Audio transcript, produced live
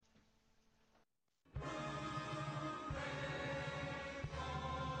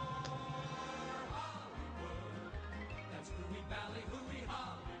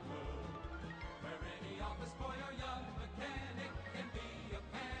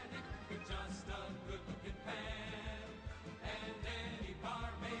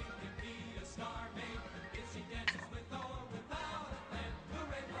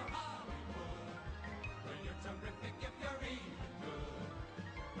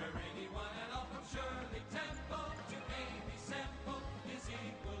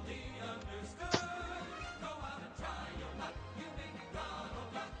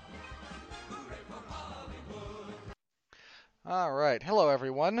All right. Hello,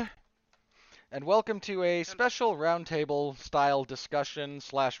 everyone, and welcome to a special roundtable style discussion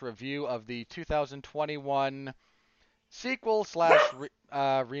slash review of the 2021 sequel slash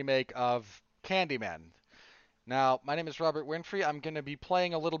remake of Candyman. Now, my name is Robert Winfree. I'm going to be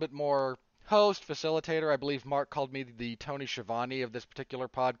playing a little bit more host, facilitator. I believe Mark called me the Tony Schiavone of this particular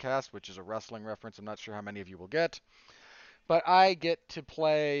podcast, which is a wrestling reference. I'm not sure how many of you will get. But I get to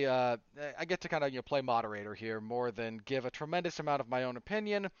play, I get to kind of play moderator here more than give a tremendous amount of my own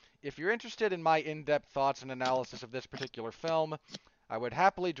opinion. If you're interested in my in-depth thoughts and analysis of this particular film, I would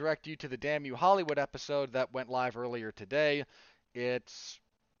happily direct you to the Damn You Hollywood episode that went live earlier today. It's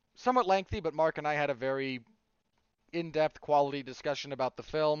somewhat lengthy, but Mark and I had a very in-depth quality discussion about the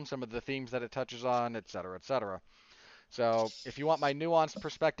film, some of the themes that it touches on, etc., etc. So if you want my nuanced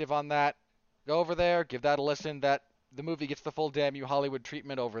perspective on that, go over there, give that a listen. The movie gets the full Damn You Hollywood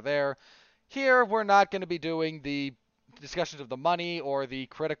treatment over there. Here, we're not going to be doing the discussions of the money or the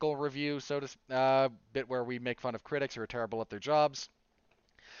critical review, bit where we make fun of critics who are terrible at their jobs.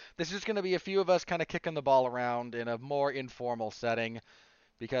 This is just going to be a few of us kind of kicking the ball around in a more informal setting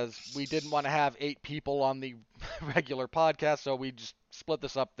because we didn't want to have 8 people on the regular podcast, so we just split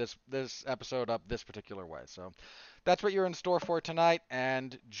this episode up this particular way. So that's what you're in store for tonight,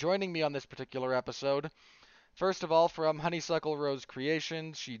 and joining me on this particular episode, first of all, from Honeysuckle Rose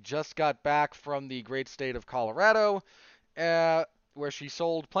Creations, she just got back from the great state of Colorado, where she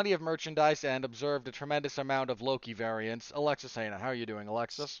sold plenty of merchandise and observed a tremendous amount of Loki variants. Alexis Hejna, how are you doing,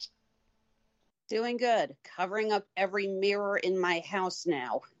 Alexis? Doing good. Covering up every mirror in my house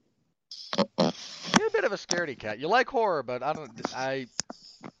now. You're a bit of a scaredy cat. You like horror, but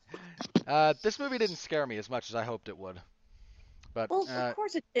this movie didn't scare me as much as I hoped it would. But well, of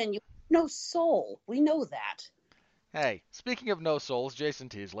course it didn't. You have no soul. We know that. Hey, speaking of no souls, Jason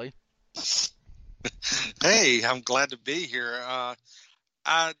Teasley. Hey, I'm glad to be here.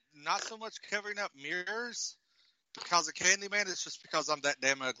 Not so much covering up mirrors because of Candyman. It's just because I'm that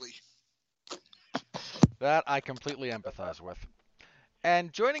damn ugly. That I completely empathize with.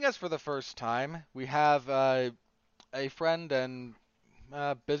 And joining us for the first time, we have a friend and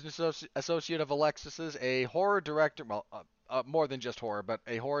business associate of Alexis's, a horror director, more than just horror, but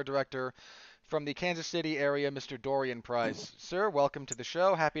a horror director from the Kansas City area, Mr. Dorian Price. Sir, welcome to the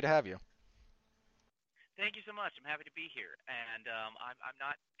show. Happy to have you. Thank you so much. I'm happy to be here, and I'm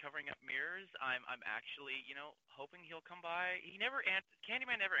not covering up mirrors. I'm actually, hoping he'll come by.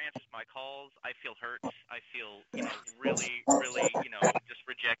 Candyman never answers my calls. I feel hurt. I feel, really, really, just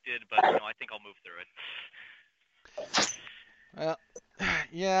rejected. But I think I'll move through it. Well,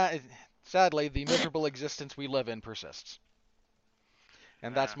 yeah. Sadly, the miserable existence we live in persists,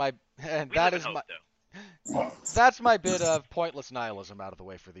 and that's my bit of pointless nihilism out of the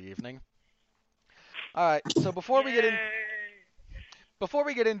way for the evening. All right, so before we get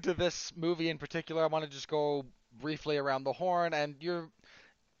into this movie in particular, I want to just go briefly around the horn and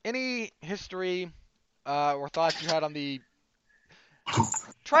any history or thoughts you had on the.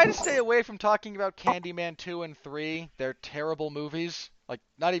 Try to stay away from talking about Candyman 2 and 3. They're terrible movies, like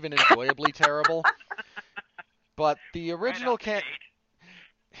not even enjoyably terrible. But the original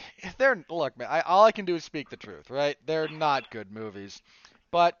look, man. All I can do is speak the truth, right? They're not good movies,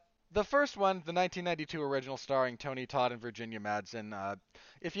 but. The first one, the 1992 original starring Tony Todd and Virginia Madsen,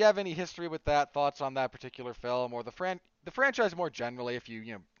 if you have any history with that, thoughts on that particular film, or the franchise more generally, if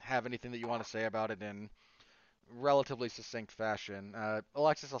you have anything that you want to say about it in relatively succinct fashion.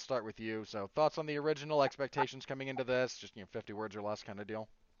 Alexis, I'll start with you. So thoughts on the original, expectations coming into this, just 50 words or less kind of deal?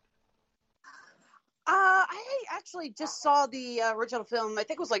 I actually just saw the original film, I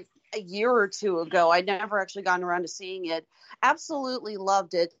think it was like a year or two ago. I'd never actually gotten around to seeing it. Absolutely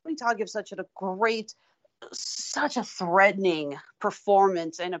loved it. Tony Todd gives such a threatening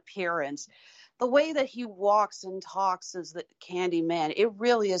performance and appearance. The way that he walks and talks as the Candyman, it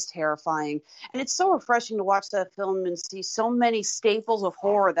really is terrifying. And it's so refreshing to watch that film and see so many staples of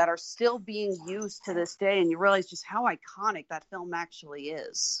horror that are still being used to this day. And you realize just how iconic that film actually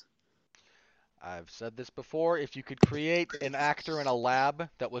is. I've said this before, if you could create an actor in a lab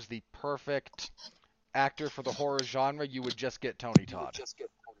that was the perfect actor for the horror genre, you would just get Tony Todd.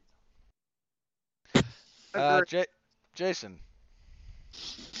 Jason.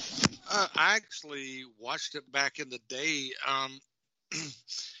 I actually watched it back in the day,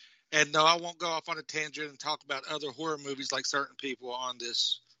 and no, I won't go off on a tangent and talk about other horror movies like certain people on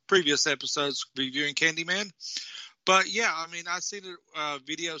this previous episodes reviewing Candyman. But yeah, I mean, I seen a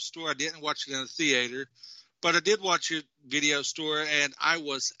video store. I didn't watch it in a theater, but I did watch it video store, and I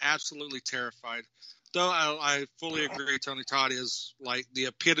was absolutely terrified. Though I fully agree, Tony Todd is like the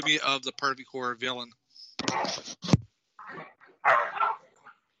epitome of the perfect horror villain. All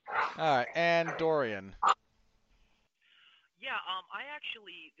right, and Dorian. Yeah,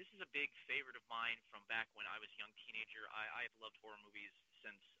 this is a big favorite of mine from back when I was a young teenager. I have loved horror movies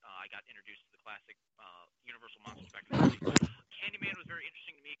since I got introduced to the classic Universal monsters back in the 70s. Candyman was very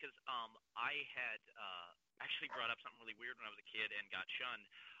interesting to me because I had actually brought up something really weird when I was a kid and got shunned.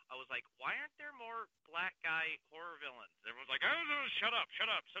 I was like, why aren't there more black guy horror villains? Everyone's like, oh, no, shut up, sit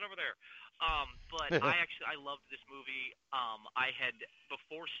over there. But I loved this movie. I had,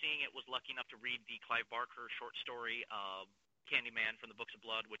 before seeing it, was lucky enough to read the Clive Barker short story, Candyman from the Books of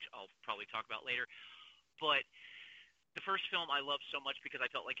Blood, which I'll probably talk about later. But the first film I loved so much because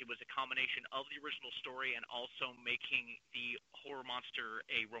I felt like it was a combination of the original story and also making the horror monster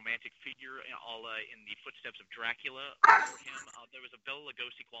a romantic figure, in the footsteps of Dracula for him. There was a Bela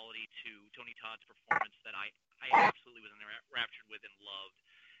Lugosi quality to Tony Todd's performance that I absolutely was enraptured with and loved.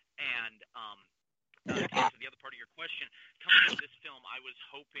 And to answer the other part of your question, coming into this film, I was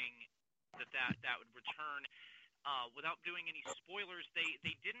hoping that would return. Without doing any spoilers, they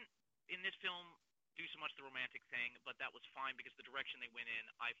didn't in this film do so much the romantic thing, but that was fine because the direction they went in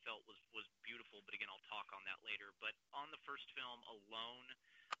I felt was beautiful. But again, I'll talk on that later. But on the first film alone,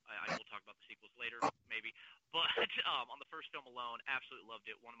 I will talk about the sequels later, maybe. But on the first film alone, absolutely loved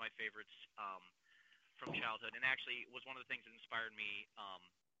it. One of my favorites from childhood, and actually was one of the things that inspired me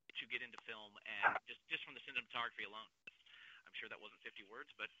to get into film, and just from the cinematography alone. I'm sure that wasn't 50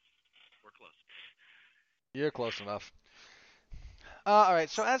 words, but we're close. You're close enough. All right.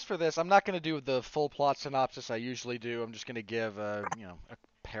 So as for this, I'm not going to do the full plot synopsis I usually do. I'm just going to give a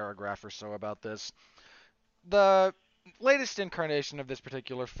paragraph or so about this. The latest incarnation of this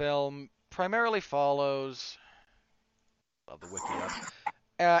particular film primarily follows. Love the wiki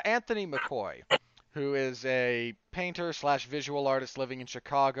up. Anthony McCoy, who is a painter slash visual artist living in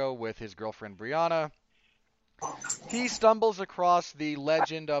Chicago with his girlfriend Brianna. He stumbles across the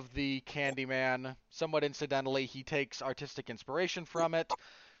legend of the Candyman. Somewhat incidentally, he takes artistic inspiration from it,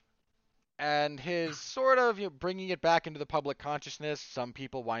 and his sort of bringing it back into the public consciousness. Some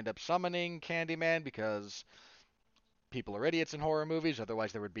people wind up summoning Candyman because people are idiots in horror movies.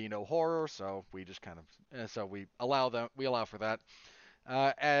 Otherwise, there would be no horror. So we just kind of we allow for that,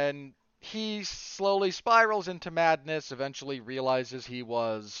 and he slowly spirals into madness. Eventually, realizes he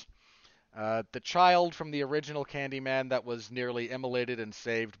was the child from the original Candyman that was nearly immolated and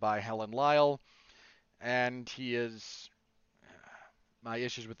saved by Helen Lyle, and he is. My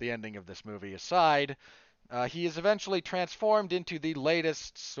issues with the ending of this movie aside, he is eventually transformed into the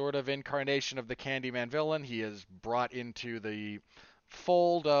latest sort of incarnation of the Candyman villain. He is brought into the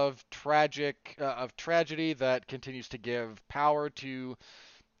fold of tragedy that continues to give power to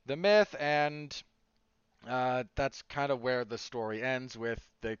the myth, and that's kind of where the story ends, with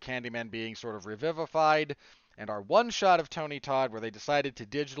the Candyman being sort of revivified, and our one shot of Tony Todd where they decided to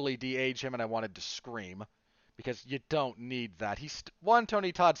digitally de-age him, and I wanted to scream because you don't need that.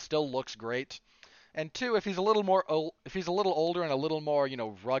 Tony Todd still looks great, and two, if he's a little older and a little more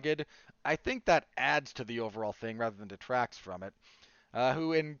rugged, I think that adds to the overall thing rather than detracts from it.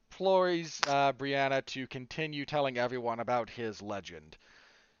 Who implores Brianna to continue telling everyone about his legend.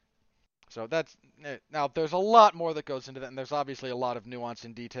 So that's now there's a lot more that goes into that, and there's obviously a lot of nuance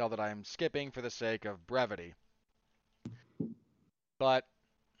and detail that I'm skipping for the sake of brevity. But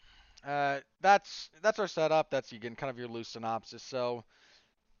that's our setup. That's again kind of your loose synopsis. So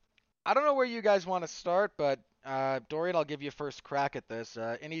I don't know where you guys want to start, but Dorian, I'll give you first crack at this.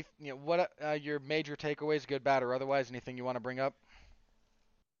 What your major takeaways, good, bad, or otherwise? Anything you want to bring up?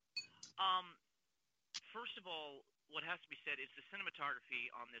 Um, First of all, what has to be said is the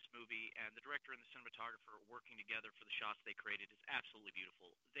cinematography on this movie and the director and the cinematographer working together for the shots they created is absolutely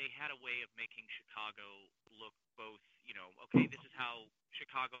beautiful. They had a way of making Chicago look both, okay, this is how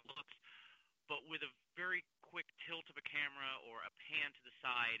Chicago looks, but with a very quick tilt of a camera or a pan to the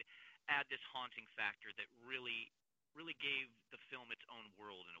side, add this haunting factor that really gave the film its own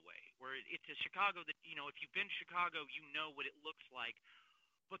world in a way. Where it's a Chicago that, if you've been to Chicago, you know what it looks like,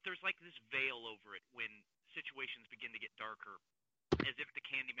 but there's like this veil over it when situations begin to get darker, as if the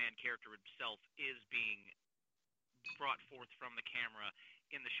Candyman character himself is being brought forth from the camera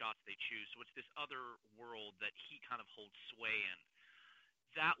in the shots they choose. So it's this other world that he kind of holds sway in.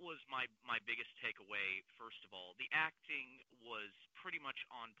 That was my biggest takeaway, first of all. The acting was pretty much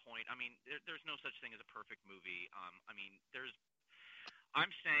on point. I mean, there's no such thing as a perfect movie. I'm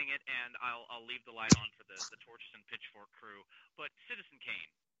saying it, and I'll leave the light on for the Torches and Pitchfork crew, but Citizen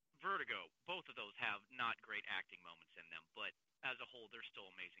Kane, Vertigo, both of those have not great acting moments in them, but as a whole, they're still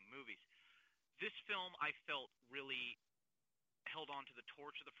amazing movies. This film, I felt, really held on to the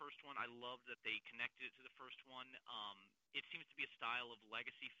torch of the first one. I loved that they connected it to the first one. it seems to be a style of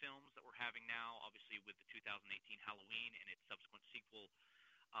legacy films that we're having now, obviously with the 2018 Halloween and its subsequent sequel,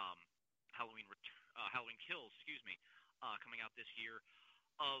 um, Halloween Kills, coming out this year,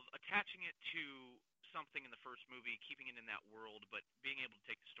 of attaching it to something in the first movie, keeping it in that world, but being able to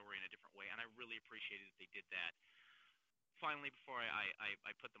take the story in a different way. And I really appreciated that they did that. Finally, before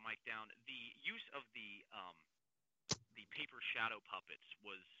I put the mic down, the use of the paper shadow puppets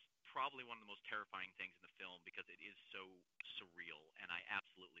was probably one of the most terrifying things in the film because it is so surreal, and I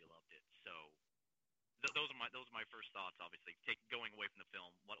absolutely loved it. So those are my first thoughts. Obviously, going away from the film,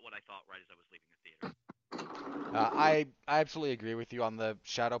 what I thought right as I was leaving the theater. I absolutely agree with you on the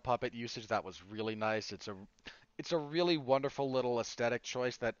shadow puppet usage. That was really nice. It's a really wonderful little aesthetic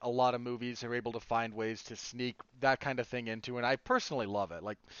choice that a lot of movies are able to find ways to sneak that kind of thing into, and I personally love it.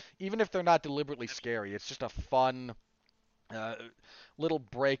 Like, even if they're not deliberately scary, it's just a fun uh, little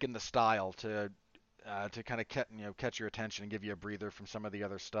break in the style to kind of catch your attention and give you a breather from some of the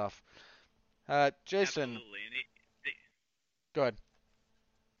other stuff. Jason, Absolutely, and go ahead.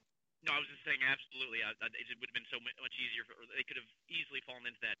 no, I was just saying absolutely. It would have been so much easier. They could have easily fallen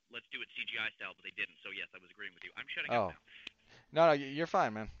into that. Let's do it CGI style, but they didn't. So yes, I was agreeing with you. I'm shutting up Oh, now. no, you're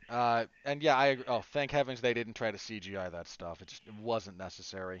fine, man. And yeah, I agree. Oh, thank heavens they didn't try to CGI that stuff. It wasn't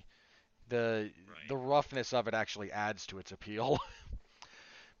necessary. The Right. the roughness of it actually adds to its appeal.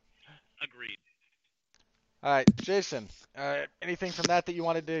 Agreed. All right, Jason. Anything from that you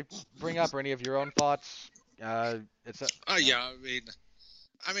wanted to bring up, or any of your own thoughts? It's a Yeah,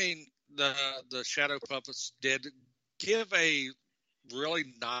 I mean the shadow puppets did give a really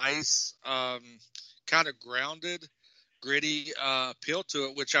nice, kind of grounded, gritty appeal to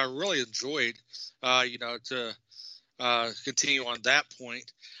it, which I really enjoyed. To continue on that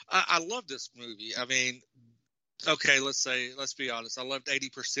point, I love this movie. I mean, okay, let's be honest. I loved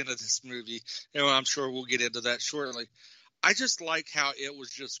 80% of this movie, and I'm sure we'll get into that shortly. I just like how it was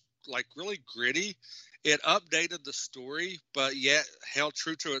just like really gritty. It updated the story, but yet held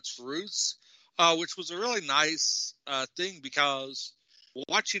true to its roots, which was a really nice thing because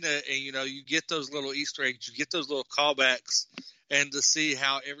watching it, and you get those little Easter eggs, you get those little callbacks, and to see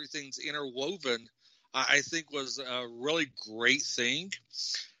how everything's interwoven, I think was a really great thing.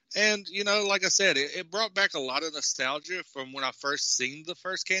 And, like I said, it brought back a lot of nostalgia from when I first seen the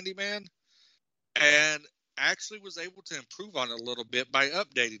first Candyman, and actually was able to improve on it a little bit by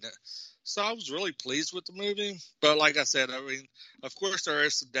updating it. So I was really pleased with the movie. But like I said, I mean, of course there are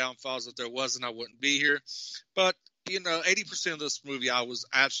some downfalls. If there wasn't, I wouldn't be here. But, 80% of this movie I was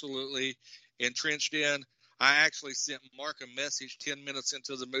absolutely entrenched in. I actually sent Mark a message 10 minutes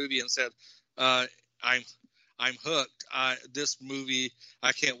into the movie and said, I'm hooked. This movie,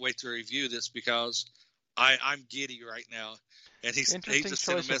 I can't wait to review this because I'm giddy right now. And he just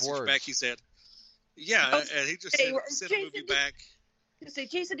sent a message back. He said, yeah, and he just sent a movie back. Say,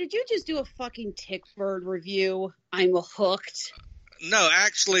 Jason, did you just do a fucking Tick Bird review? I'm hooked. No,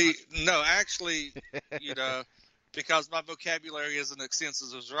 actually, because my vocabulary isn't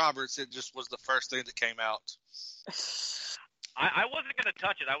extensive as Robert's, it just was the first thing that came out. I wasn't going to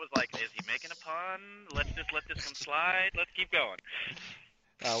touch it. I was like, is he making a pun? Let's just let this one slide. Let's keep going.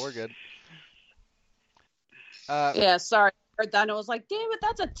 Oh, we're good. Yeah, sorry. I heard that and I was like, damn it,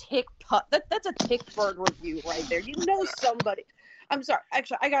 that's a Tick Bird review right there. Somebody. I'm sorry.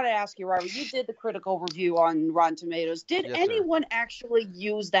 Actually, I got to ask you, Robert, you did the critical review on Rotten Tomatoes. Did anyone actually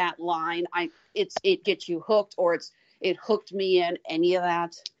use that line, it gets you hooked, or it hooked me in, any of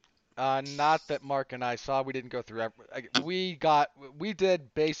that? Not that Mark and I saw. We didn't go through. We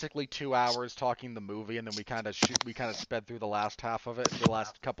did basically 2 hours talking the movie, and then we kind of sped through the last half of it, the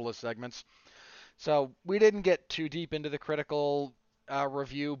last couple of segments. So we didn't get too deep into the critical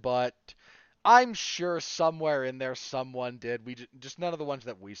review, but I'm sure somewhere in there someone did. We just none of the ones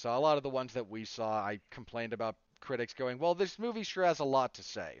that we saw. A lot of the ones that we saw, I complained about critics going, "Well, this movie sure has a lot to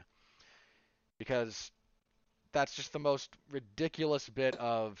say," because that's just the most ridiculous bit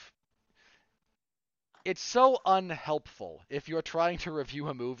of. It's so unhelpful if you're trying to review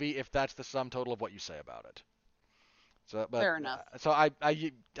a movie if that's the sum total of what you say about it. So, but Fair enough. So I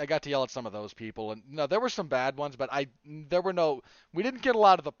got to yell at some of those people, and no, there were some bad ones, but we didn't get a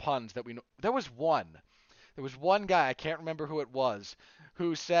lot of the puns that we know. There was one guy, I can't remember who it was,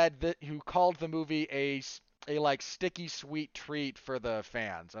 who called the movie a like sticky sweet treat for the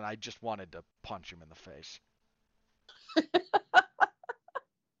fans, and I just wanted to punch him in the face.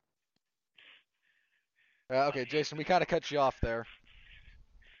 Okay, Jason, we kind of cut you off there.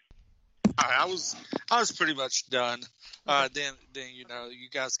 I was pretty much done. Then you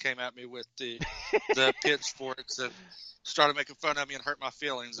guys came at me with the pitchforks and started making fun of me and hurt my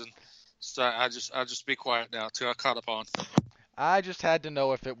feelings, and So I'll just be quiet now till I caught up on. I just had to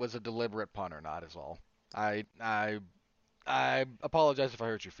know if it was a deliberate pun or not, is all. I apologize if I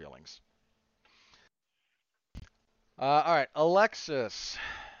hurt your feelings. All right, Alexis.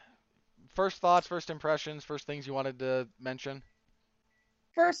 First thoughts, first impressions, first things you wanted to mention?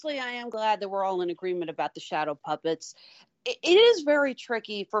 Firstly, I am glad that we're all in agreement about the shadow puppets. It is very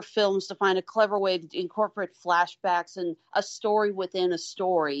tricky for films to find a clever way to incorporate flashbacks and a story within a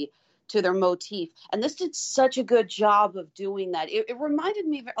story to their motif. And this did such a good job of doing that. It reminded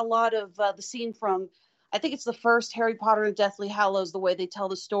me a lot of the scene from, I think it's the first Harry Potter and Deathly Hallows, the way they tell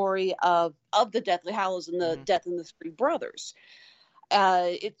the story of the Deathly Hallows and the death of the three brothers.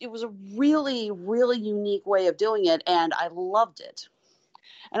 It was a really, really unique way of doing it, and I loved it.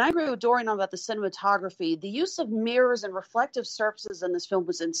 And I agree with Dorian about the cinematography. The use of mirrors and reflective surfaces in this film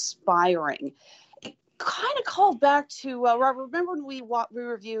was inspiring. It kind of called back to Robert. Remember when we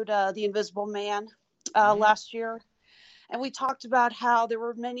reviewed The Invisible Man last year? And we talked about how there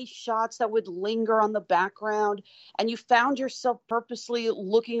were many shots that would linger on the background, and you found yourself purposely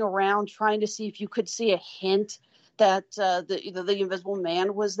looking around, trying to see if you could see a hint that the Invisible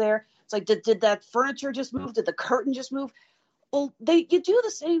Man was there. It's like, did that furniture just move? Did the curtain just move? Well, you do the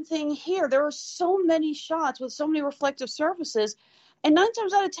same thing here. There are so many shots with so many reflective surfaces, and 9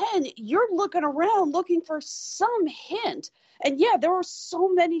 times out of 10, you're looking around looking for some hint. And yeah, there are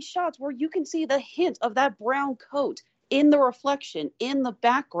so many shots where you can see the hint of that brown coat in the reflection, in the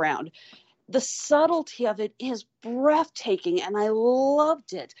background. The subtlety of it is breathtaking, and I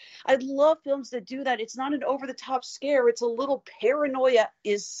loved it. I love films that do that. It's not an over-the-top scare. It's a little paranoia.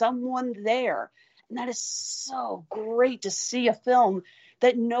 Is someone there? And that is so great to see a film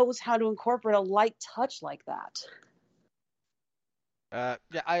that knows how to incorporate a light touch like that.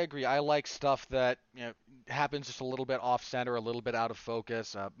 Yeah, I agree. I like stuff that happens just a little bit off center, a little bit out of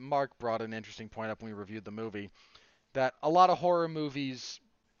focus. Mark brought an interesting point up when we reviewed the movie, that a lot of horror movies,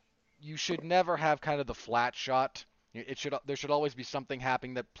 you should never have kind of the flat shot. There should always be something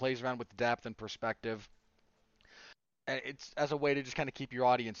happening that plays around with depth and perspective. And it's as a way to just kind of keep your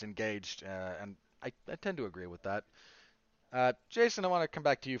audience engaged, and I tend to agree with that. Jason, I want to come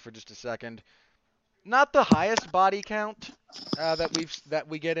back to you for just a second. Not the highest body count that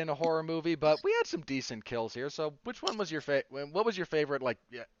we get in a horror movie, but we had some decent kills here. So, which one was your what was your favorite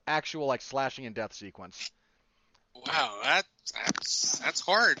actual slashing and death sequence? Wow, that's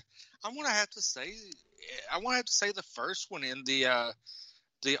hard. I'm gonna have to say the first one in the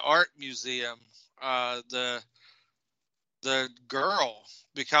art museum, the girl,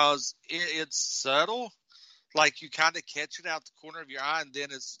 because it's subtle. Like, you kind of catch it out the corner of your eye, and then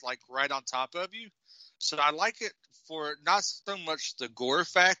it's like right on top of you. So I like it for not so much the gore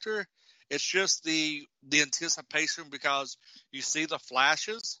factor. It's just the anticipation, because you see the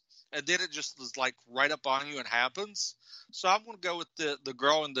flashes, and then it just is like right up on you and happens. So I'm going to go with the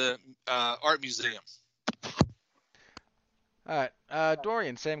girl in the art museum. All right,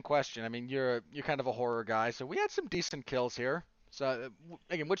 Dorian, same question. I mean, you're kind of a horror guy, so we had some decent kills here. So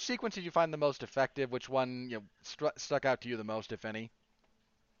again, which sequence did you find the most effective? Which one stuck out to you the most, if any?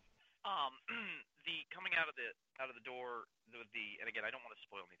 The coming out of the door with and again, I don't want to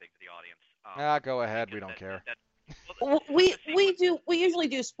spoil anything for the audience. Go ahead. We don't care. We usually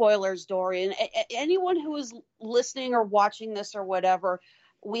do spoilers, Dorian. Anyone who is listening or watching this or whatever,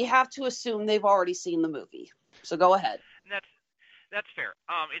 we have to assume they've already seen the movie. So go ahead. That's fair.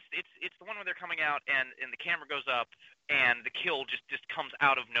 It's the one where they're coming out and the camera goes up and the kill just comes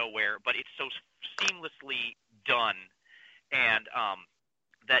out of nowhere, but it's so seamlessly done, and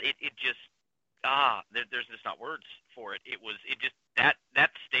that it just there's just not words for it.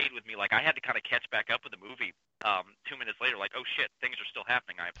 That stayed with me. Like, I had to kind of catch back up with the movie 2 minutes later. Like, oh shit, things are still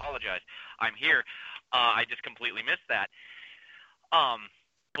happening. I apologize. I'm here. I just completely missed that.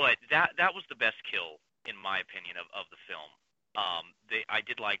 But that was the best kill, in my opinion, of the film. I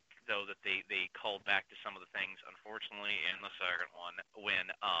did like, though, that they called back to some of the things, unfortunately, in the second one,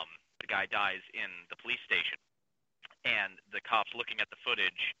 when the guy dies in the police station, and the cop's looking at the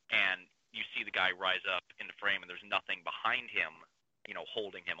footage, and you see the guy rise up in the frame, and there's nothing behind him,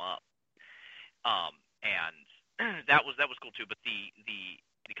 holding him up. And that was cool too. But the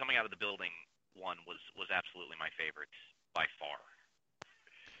coming out of the building one was absolutely my favorite by far.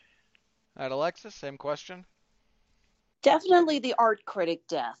 All right, Alexis, same question. Definitely the art critic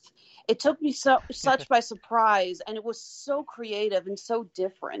death. It took me such by surprise, and it was so creative and so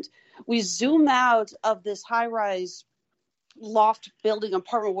different. We zoom out of this high-rise loft building,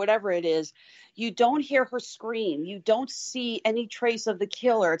 apartment, whatever it is. You don't hear her scream. You don't see any trace of the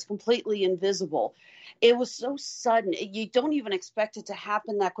killer. It's completely invisible. It was so sudden. You don't even expect it to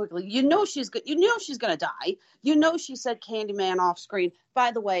happen that quickly. You know she's good. You know she's going to die. You know she said Candyman off screen.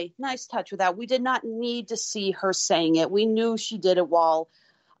 By the way, nice touch with that. We did not need to see her saying it. We knew she did it while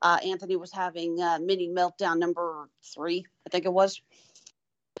Anthony was having mini meltdown number 3, I think it was.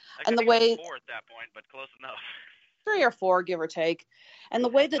 And the way 4 at that point, but close enough. 3 or 4, give or take. And the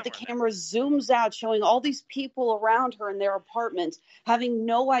way that the camera zooms out, showing all these people around her in their apartment, having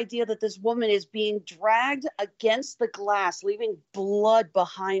no idea that this woman is being dragged against the glass, leaving blood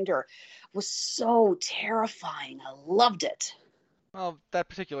behind her, was so terrifying. I loved it. Well, that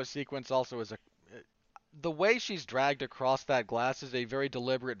particular sequence also is the way she's dragged across that glass is a very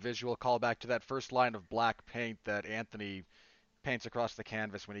deliberate visual callback to that first line of black paint that Anthony paints across the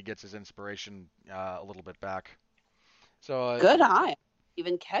canvas when he gets his inspiration a little bit back. So good eye.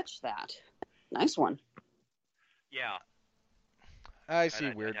 Even catch that. Nice one. Yeah. I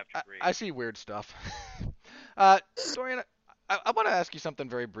see I see weird stuff. Dorian, I want to ask you something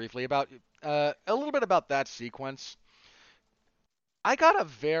very briefly about a little bit about that sequence. I got a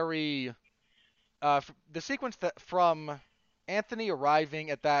very the sequence that from Anthony arriving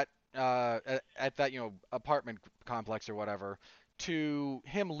at that apartment complex or whatever to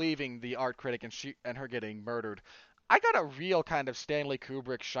him leaving the art critic and her getting murdered. I got a real kind of Stanley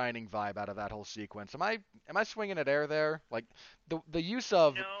Kubrick Shining vibe out of that whole sequence. Am I swinging at air there? Like the use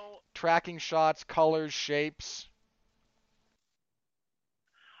of tracking shots, colors, shapes.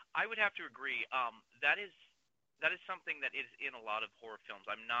 I would have to agree. That is something that is in a lot of horror films.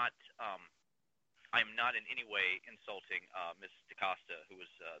 I'm not in any way insulting Miss DaCosta, who was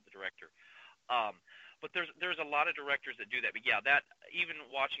the director. But there's a lot of directors that do that. But yeah, that even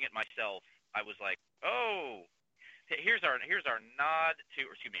watching it myself, I was like, oh. Here's our nod to,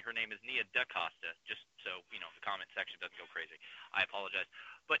 or excuse me, her name is Nia DaCosta, just so, the comment section doesn't go crazy. I apologize.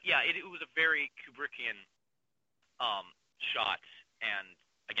 But yeah, it was a very Kubrickian shot, and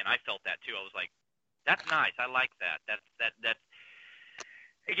again, I felt that too. I was like, that's nice. I like that. That's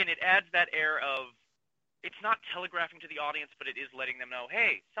again, it adds that air of, it's not telegraphing to the audience, but it is letting them know,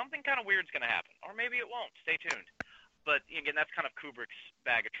 hey, something kind of weird's going to happen, or maybe it won't. Stay tuned. But again, that's kind of Kubrick's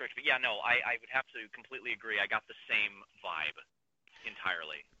bag of tricks. But yeah, no, I would have to completely agree. I got the same vibe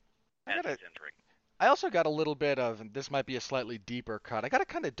entirely as he's entering. I also got a little bit of, and this might be a slightly deeper cut, I got a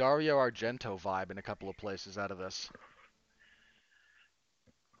kind of Dario Argento vibe in a couple of places out of this.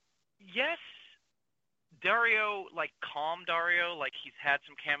 Yes. Dario, like calm Dario, like he's had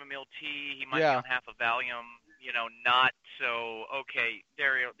some chamomile tea, he might be on half a Valium, not so, okay,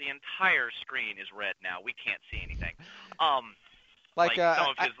 Dario, the entire screen is red now. We can't see anything. Some of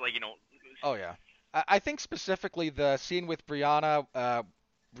his, Oh, yeah. I think specifically the scene with Brianna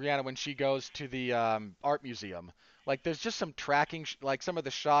when she goes to the art museum. Like, there's just some tracking, some of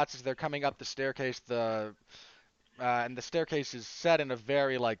the shots as they're coming up the staircase, and the staircase is set in a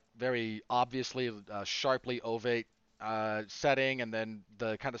very obviously sharply ovate setting, and then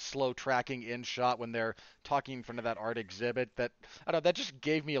the kind of slow tracking in shot when they're talking in front of that art exhibit. That just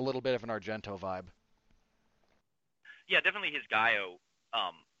gave me a little bit of an Argento vibe. Yeah, definitely his Gaio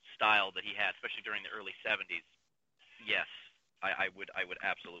style that he had, especially during the early 70s. Yes, I would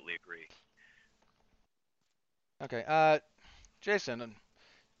absolutely agree. Okay, Jason,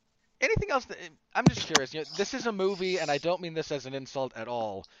 anything else I'm just curious. This is a movie, and I don't mean this as an insult at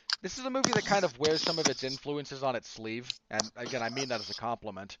all. This is a movie that kind of wears some of its influences on its sleeve, and again, I mean that as a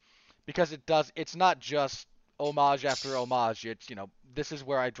compliment, because it's not just homage after homage. It's, this is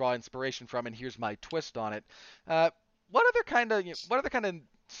where I draw inspiration from, and here's my twist on it. What other kind of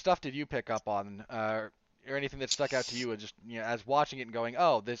stuff did you pick up on, or anything that stuck out to you, and just as watching it and going,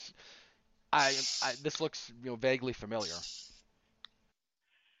 oh, this looks vaguely familiar.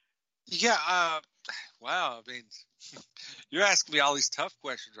 Yeah, wow. I mean, you're asking me all these tough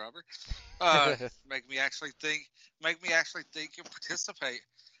questions, Robert. Make me actually think and participate.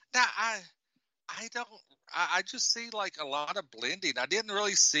 Now, I just see like a lot of blending. I didn't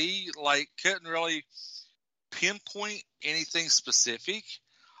really couldn't really pinpoint anything specific.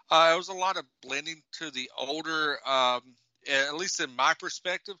 It was a lot of blending to the older, at least in my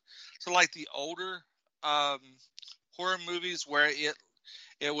perspective. So like the older horror movies where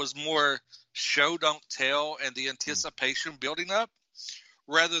it was more show don't tell and the anticipation building up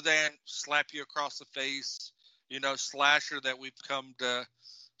rather than slap you across the face, slasher that we've come to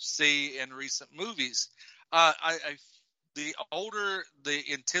see in recent movies. The older the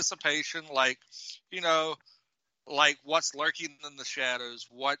anticipation, like what's lurking in the shadows,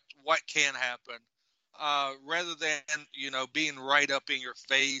 what can happen. rather than being right up in your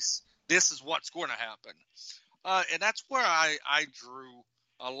face. This is what's going to happen, and that's where I drew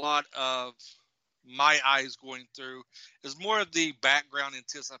a lot of my eyes going through, is more of the background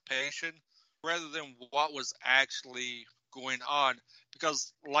anticipation rather than what was actually going on.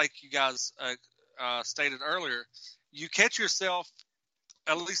 Because, like you guys stated earlier, you catch yourself,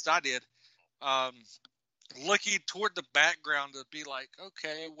 at least I did, looking toward the background to be like,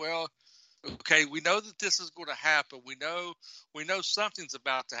 okay, we know that this is going to happen. We know something's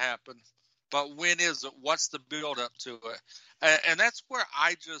about to happen, but when is it? What's the build up to it? And that's where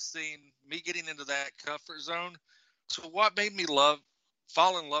I just seen me getting into that comfort zone. So what made me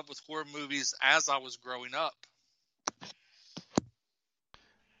fall in love with horror movies as I was growing up.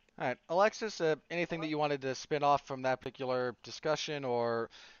 All right, Alexis, anything that you wanted to spin off from that particular discussion, or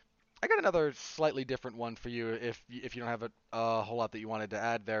I got another slightly different one for you if you don't have a whole lot that you wanted to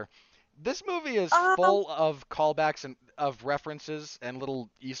add there. This movie is Um, full of callbacks and of references and little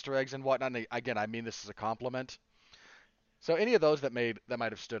Easter eggs and whatnot. And again, I mean this as a compliment. So any of those that might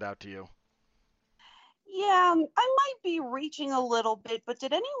have stood out to you? yeah, I might be reaching a little bit, but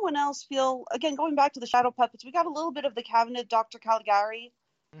did anyone else feel, again, going back to the shadow puppets, we got a little bit of the cabinet Dr. Caligari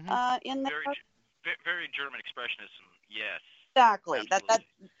Hmm. in there. Very German expressionism. Yes, Exactly. absolutely.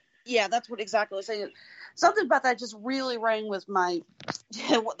 Yeah, that's what exactly I was saying. Something about that just really rang with my.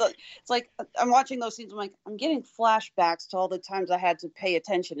 It's like I'm watching those scenes. I'm like, I'm getting flashbacks to all the times I had to pay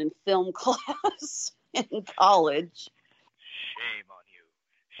attention in film class in college. Shame on you.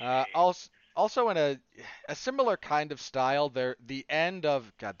 Uh, Shame. also in a similar kind of style, the end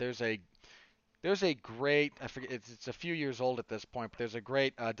of God, there's a great, I forget, it's a few years old at this point, but there's a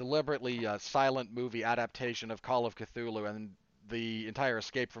great deliberately silent movie adaptation of Call of Cthulhu, and the entire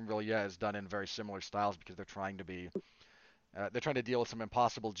Escape from Villiers is done in very similar styles because they're trying to deal with some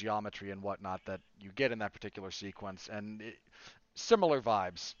impossible geometry and whatnot that you get in that particular sequence, and similar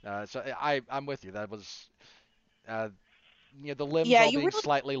vibes. I'm with you. That was uh, the limbs Yeah, all you being really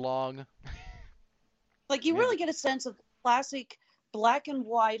slightly long. you Yeah, really get a sense of classic black and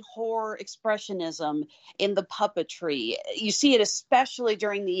white horror expressionism in the puppetry. You see it especially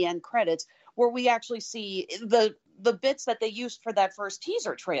during the end credits, where we actually see the bits that they used for that first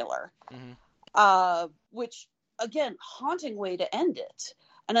teaser trailer. hmm Which again, haunting way to end it.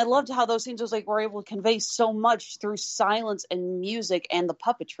 And I loved how those scenes was like were able to convey so much through silence and music and the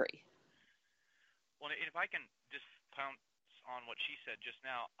puppetry. Well, if I can just pounce on what she said just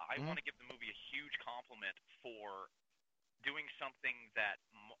now, I hmm want to give the movie a huge compliment for doing something that,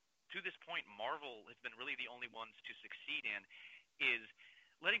 to this point, Marvel has been really the only ones to succeed in, is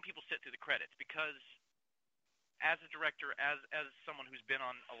letting people sit through the credits. Because as a director, as someone who's been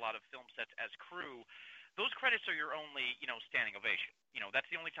on a lot of film sets as crew, those credits are your only, standing ovation. That's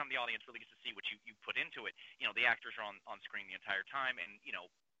the only time the audience really gets to see what you put into it. The actors are on screen the entire time, and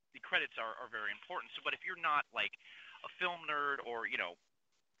the credits are very important. So, but if you're not like a film nerd or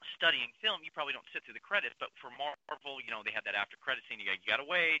studying film, you probably don't sit through the credits. But for Marvel, they had that after credit scene. You gotta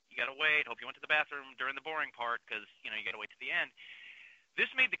wait. You gotta wait. Hope you went to the bathroom during the boring part because you gotta wait to the end. This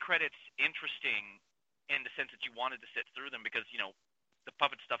made the credits interesting in the sense that you wanted to sit through them because the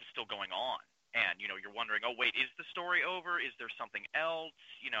puppet stuff is still going on, and you're wondering, oh wait, is the story over? Is there something else?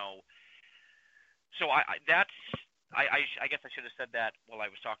 So I guess I should have said that while I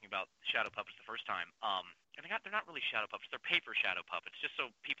was talking about shadow puppets the first time. And they're not really shadow puppets; they're paper shadow puppets. Just so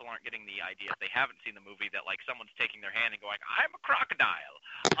people aren't getting the idea if they haven't seen the movie that like someone's taking their hand and going, "I'm a crocodile,"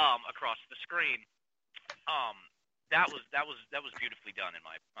 across the screen. Um, that was beautifully done in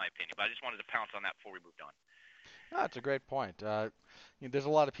my opinion. But I just wanted to pounce on that before we moved on. That's a great point. There's a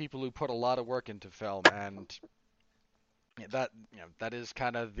lot of people who put a lot of work into film, and that is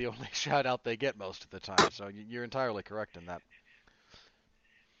kind of the only shout out they get most of the time. So you're entirely correct in that.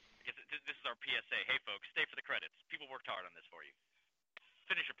 I guess this is our PSA. Hey folks, stay for the credits. People worked hard on this for you.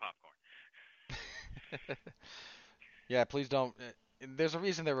 Finish your popcorn. Yeah, please don't. There's a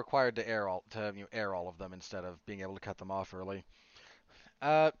reason they're required to air all of them instead of being able to cut them off early.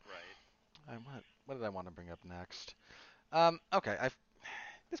 Uh, Right. what did I want to bring up next? Okay,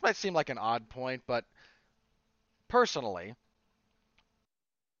 this might seem like an odd point, but personally,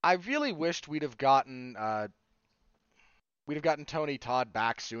 I really wished we'd have gotten Tony Todd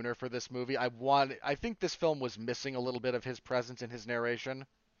back sooner for this movie. I think this film was missing a little bit of his presence in his narration.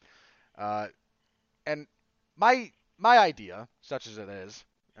 Uh, and my idea, such as it is,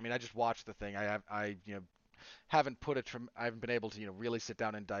 I mean, I just watched the thing. I haven't been able to really sit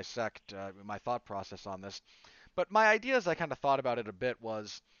down and dissect my thought process on this. But my idea, as I kind of thought about it a bit,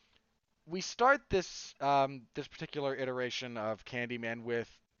 was we start this particular iteration of Candyman with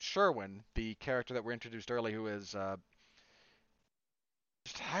Sherwin, the character that we're introduced early, who is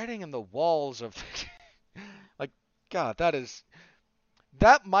just hiding in the walls of like, God,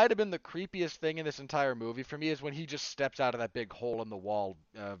 that might have been the creepiest thing in this entire movie for me, is when he just steps out of that big hole in the wall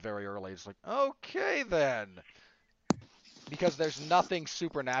very early. It's like, okay then. Because there's nothing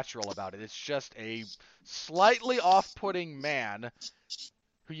supernatural about it. It's just a slightly off-putting man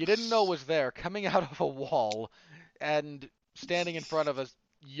who you didn't know was there coming out of a wall and standing in front of a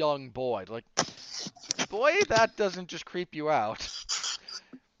young boy. Like, boy, that doesn't just creep you out.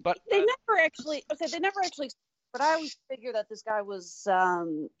 But they never actually. Okay, they never actually. But I always figured that this guy was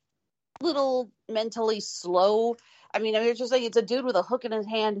little mentally slow. I mean, it's just like it's a dude with a hook in his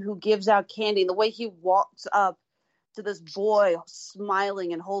hand who gives out candy. And the way he walks up to this boy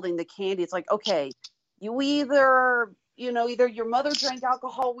smiling and holding the candy, it's like, okay, you either your mother drank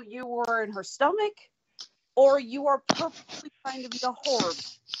alcohol when you were in her stomach, or you are purposely trying to be a horror.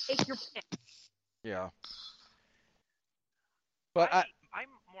 Take your pick. yeah. But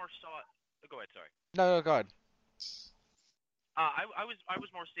I'm more saw. Go ahead. Sorry. No, go ahead. I was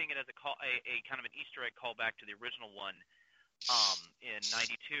more seeing it as a kind of an Easter egg callback to the original one, in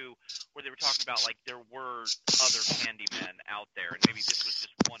 '92, where they were talking about like there were other Candymen out there, and maybe this was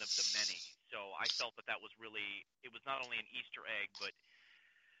just one of the many. So I felt that was really, it was not only an Easter egg, but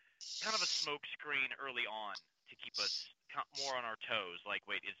kind of a smoke screen early on to keep us more on our toes. Like,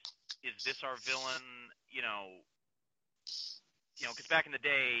 wait, is this our villain? Because back in the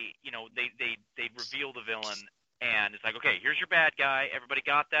day, they'd reveal the villain. And it's like, okay, here's your bad guy. Everybody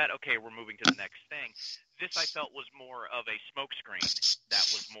got that? Okay, we're moving to the next thing. This, I felt, was more of a smokescreen. That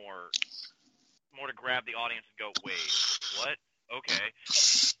was more to grab the audience and go, wait, what? Okay.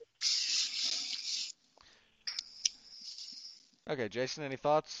 Okay, Jason, any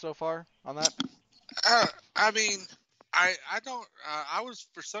thoughts so far on that? I mean, I don't. I was,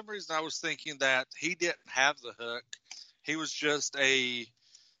 for some reason, I was thinking that he didn't have the hook. He was just a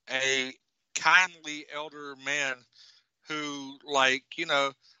kindly elder man who, like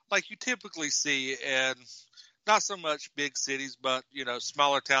you typically see in not so much big cities, but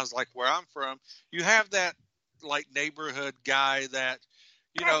smaller towns like where I'm from. You have that like neighborhood guy that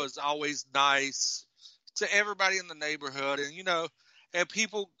is always nice to everybody in the neighborhood, and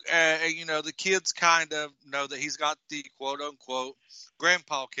people, the kids kind of know that he's got the quote unquote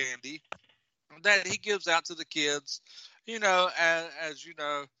grandpa candy that he gives out to the kids, as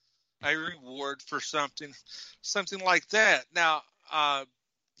a reward for something like that. Now,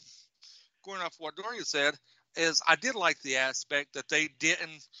 going off what Dorian said, is I did like the aspect that they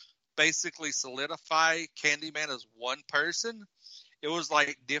didn't basically solidify Candyman as one person. It was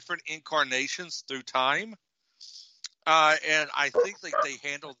like different incarnations through time. And I think that they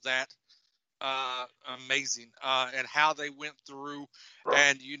handled that amazing, and how they went through,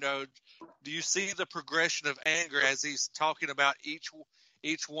 and do you see the progression of anger as he's talking about each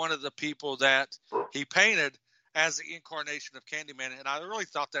one of the people that he painted as the incarnation of Candyman, and I really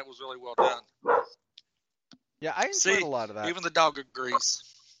thought that was really well done. Yeah, I enjoyed a lot of that. Even the dog agrees.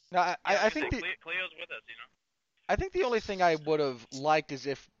 No, I think Cleo's with us, I think the only thing I would have liked is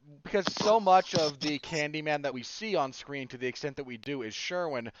because so much of the Candyman that we see on screen, to the extent that we do, is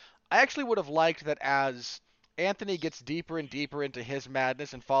Sherwin. I actually would have liked that as Anthony gets deeper and deeper into his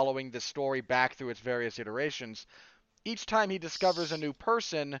madness and following the story back through its various iterations, each time he discovers a new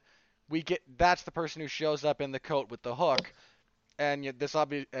person, that's the person who shows up in the coat with the hook. And this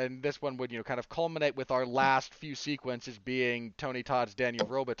one would kind of culminate with our last few sequences being Tony Todd's Daniel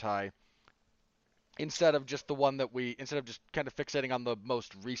Robitaille, instead of just kind of fixating on the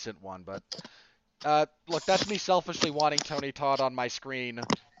most recent one. But look, that's me selfishly wanting Tony Todd on my screen,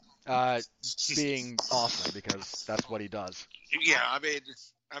 being awesome, because that's what he does. Yeah, I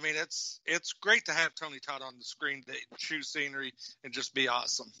mean, it's great to have Tony Todd on the screen to chew scenery and just be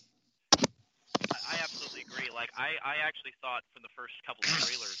awesome. I absolutely agree. Like, I actually thought from the first couple of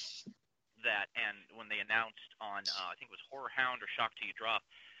trailers and when they announced on, I think it was Horror Hound or Shock Till You Drop,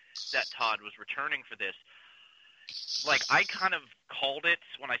 that Todd was returning for this. Like, I kind of called it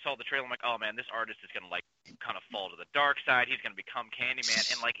when I saw the trailer. I'm like, oh man, this artist is going to like kind of fall to the dark side. He's going to become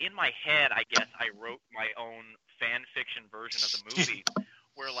Candyman. And like in my head, I guess I wrote my own fan fiction version of the movie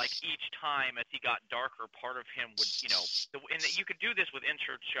where like each time as he got darker, part of him would, and you could do this with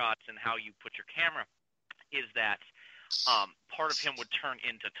insert shots and how you put your camera, is that part of him would turn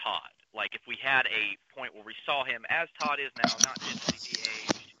into Todd. Like if we had a point where we saw him as Todd is now, not digitally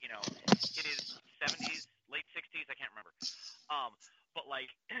de-aged, in his 70s, late 60s, I can't remember. But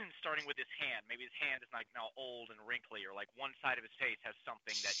like starting with his hand, maybe his hand is like now old and wrinkly, or like one side of his face has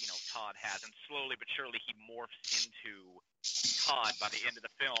something that Todd has, and slowly but surely he morphs into Todd by the end of the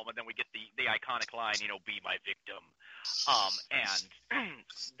film, and then we get the iconic line, be my victim. And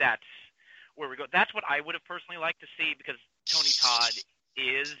that's where we go. That's what I would have personally liked to see, because Tony Todd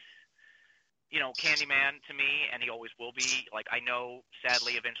is, Candyman to me, and he always will be. Like, I know,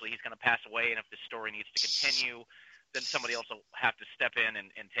 sadly, eventually he's going to pass away, and if this story needs to continue, then somebody else will have to step in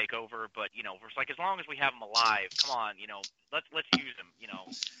and take over. But, it's like, as long as we have him alive, come on, let's use him,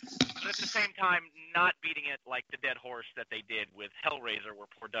 But at the same time, not beating it like the dead horse that they did with Hellraiser, where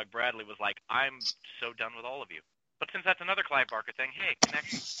poor Doug Bradley was like, I'm so done with all of you. But since that's another Clive Barker thing, hey,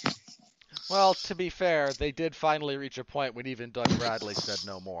 connection. Well, to be fair, they did finally reach a point when even Doug Bradley said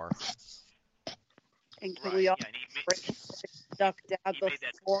no more. And can we all duck dab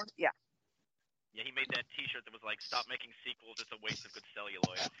before? Yeah. Yeah, he made that T-shirt that was like, "Stop making sequels. It's a waste of good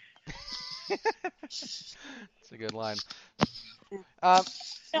celluloid." It's a good line. Now,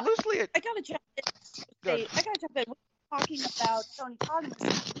 Loosely, I gotta jump in. We're talking about Tony Todd.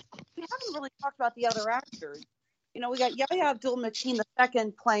 We haven't really talked about the other actors. We got Yahya Abdul-Mateen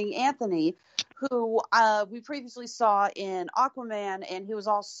II playing Anthony, who we previously saw in Aquaman, and he was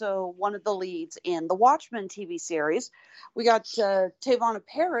also one of the leads in the Watchmen TV series. We got Tavona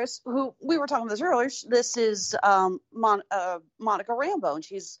Paris, who we were talking about this earlier. This is Monica Rambeau, and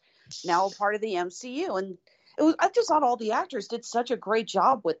she's now a part of the MCU. And I just thought all the actors did such a great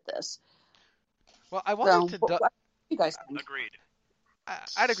job with this. Well, I wanted to. What you guys think? Agreed.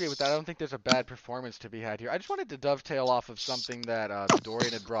 I'd agree with that. I don't think there's a bad performance to be had here. I just wanted to dovetail off of something that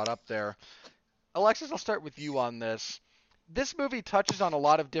Dorian had brought up there. Alexis, I'll start with you on this. This movie touches on a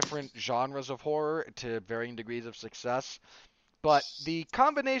lot of different genres of horror to varying degrees of success, but the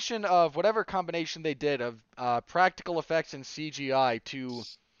combination of whatever combination they did of practical effects and CGI to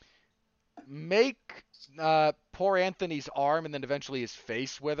make poor Anthony's arm and then eventually his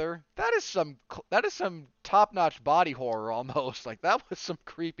face wither, that is some top-notch body horror almost. Like, that was some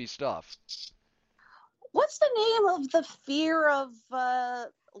creepy stuff. What's the name of the fear of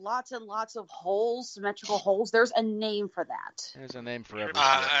lots and lots of holes, symmetrical holes? There's a name for that. There's a name for everything.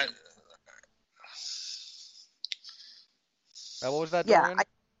 What was that, Dorian? I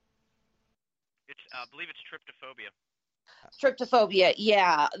believe it's tryptophobia. Tryptophobia,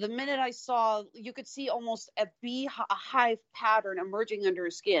 yeah. The minute I saw, you could see almost a beehive pattern emerging under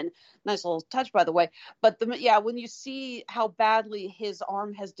his skin. Nice little touch, by the way. But when you see how badly his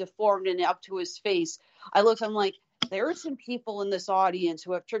arm has deformed and up to his face, I'm like, there are some people in this audience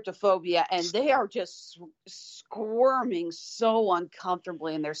who have tryptophobia, and they are just squirming so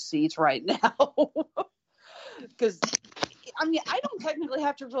uncomfortably in their seats right now. Because I don't technically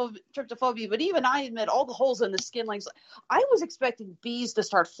have tryptophobia, but even I admit all the holes in the skin. Like, I was expecting bees to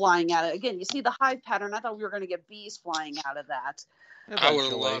start flying out of it. Again, you see the hive pattern. I thought we were going to get bees flying out of that. I would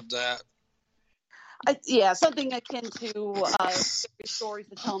have loved that. Something akin to stories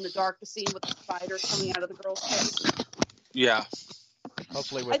to tell in the dark, the scene with the spiders coming out of the girl's face. Yeah.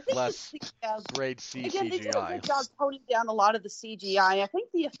 Hopefully with less grade C again, CGI. They did a good job toning down a lot of the CGI. I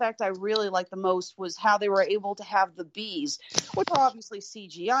think the effect I really liked the most was how they were able to have the bees, which are obviously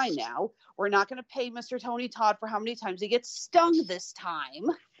CGI now. We're not going to pay Mr. Tony Todd for how many times he gets stung this time.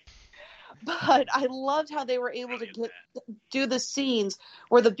 But I loved how they were able to do the scenes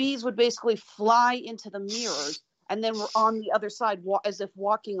where the bees would basically fly into the mirrors and then were on the other side as if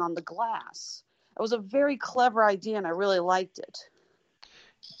walking on the glass. It was a very clever idea, and I really liked it.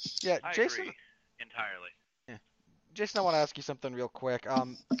 Yeah, I Jason. agree entirely. Yeah. Jason, I want to ask you something real quick.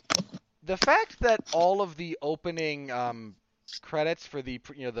 The fact that all of the opening credits for the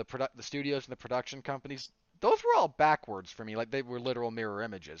studios and the production companies, those were all backwards for me, like they were literal mirror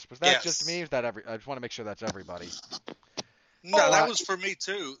images. Was that just me? Or was that I just want to make sure that's everybody. No, that was for me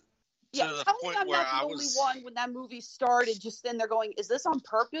too. Yeah, to the tell me point I'm where not the I only was. one when that movie started. Just then they're going, "Is this on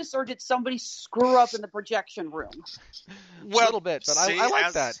purpose, or did somebody screw up in the projection room?" Well, a little bit, but I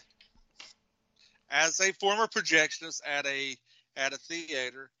like that. As a former projectionist at a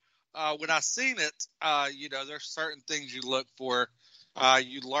theater, when I seen it, there's certain things you look for.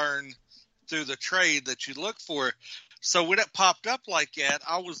 You learn through the trade that you look for. So when it popped up like that,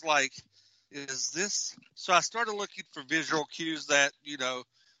 I was like, "Is this?" So I started looking for visual cues that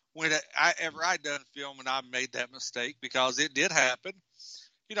when I'd done film and I made that mistake, because it did happen.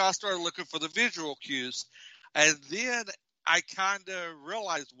 I started looking for the visual cues, and then I kind of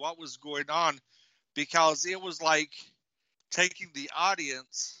realized what was going on, because it was like taking the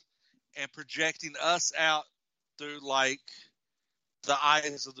audience and projecting us out through like the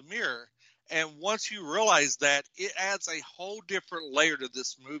eyes of the mirror. And once you realize that, it adds a whole different layer to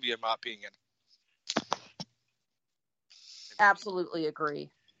this movie, in my opinion. Absolutely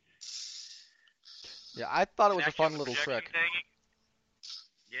agree. Yeah, I thought it was a fun little trick.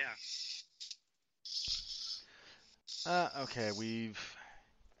 Yeah. Okay,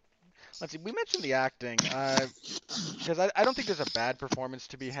 let's see. We mentioned the acting, because I don't think there's a bad performance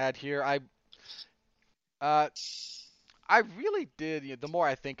to be had here. Uh, I really did. The more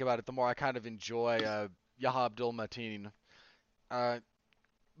I think about it, the more I kind of enjoy Yahya Abdul-Mateen. Uh,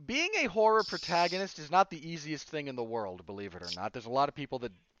 Being a horror protagonist is not the easiest thing in the world, believe it or not. There's a lot of people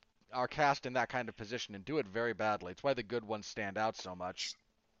that are cast in that kind of position and do it very badly. It's why the good ones stand out so much.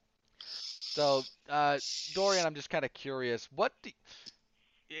 So, Dorian, I'm just kind of curious,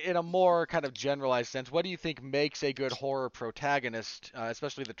 in a more kind of generalized sense, what do you think makes a good horror protagonist,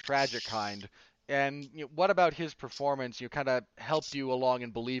 especially the tragic kind? And what about his performance? Kind of helped you along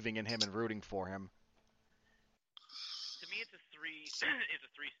in believing in him and rooting for him. To me, it's a it's a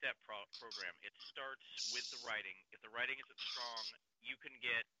three-step program. It starts with the writing. If the writing isn't strong, you can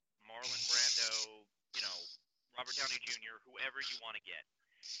get Marlon Brando, Robert Downey Jr., whoever you want to get,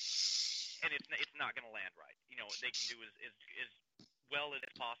 and it's not going to land right. They can do as well as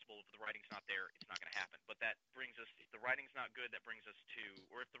possible. If the writing's not there, it's not going to happen. But that brings us, if the writing's not good, that brings us to,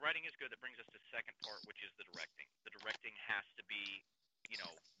 or if the writing is good, that brings us to the second part, which is the directing. The directing has to be,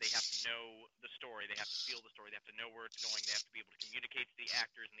 they have to know the story, they have to feel the story, they have to know where it's going, they have to be able to communicate to the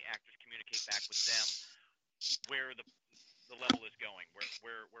actors, and the actors communicate back with them where the level is going,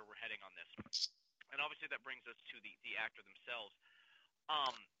 where we're heading on this. And obviously that brings us to the actor themselves.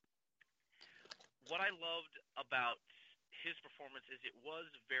 What I loved about his performance is it was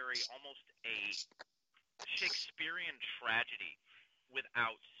very almost a Shakespearean tragedy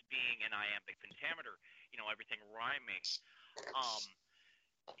without being an iambic pentameter, everything rhyming.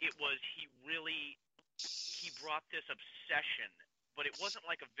 It was, he brought this obsession, but it wasn't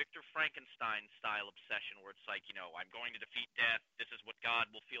like a Victor Frankenstein style obsession where it's like, I'm going to defeat death, this is what God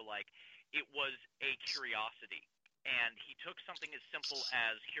will feel like. It was a curiosity. And he took something as simple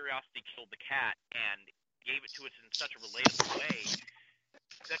as curiosity killed the cat and gave it to us in such a relatable way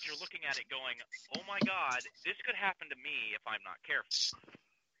that you're looking at it going, oh my God, this could happen to me if I'm not careful.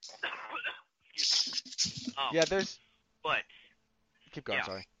 Excuse me. Yeah, there's... But... Keep going, yeah.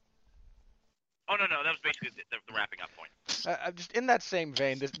 Sorry. Oh, no, that was basically the wrapping up point. Just in that same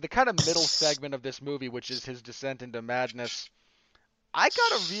vein, the kind of middle segment of this movie, which is his descent into madness, I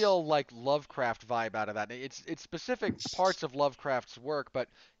got a real, Lovecraft vibe out of that. It's specific parts of Lovecraft's work, but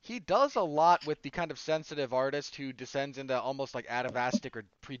he does a lot with the kind of sensitive artist who descends into almost like atavistic or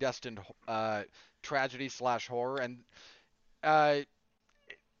predestined tragedy/horror, and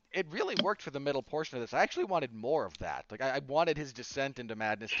it really worked for the middle portion of this. I actually wanted more of that. I wanted his descent into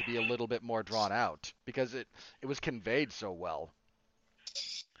madness to be a little bit more drawn out, because it was conveyed so well.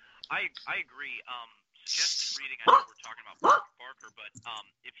 I agree. Suggested reading, I know we're talking about Barker, but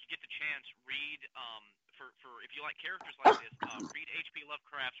if you get the chance, read, for if you like characters like this, read H.P.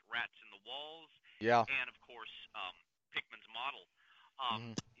 Lovecraft's Rats in the Walls, Yeah. and of course, Pickman's Model.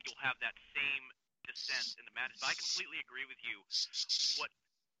 You'll have that same descent into madness. But I completely agree with you.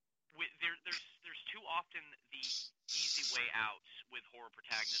 There's too often the easy way out with horror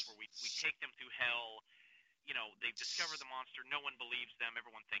protagonists where we take them through hell. They've discovered the monster. No one believes them.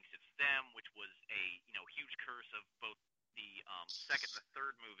 Everyone thinks it's them, which was a huge curse of both the second and the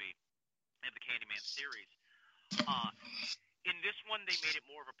third movie of the Candyman series. In this one, they made it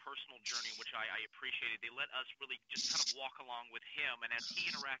more of a personal journey, which I appreciated. They let us really just kind of walk along with him, and as he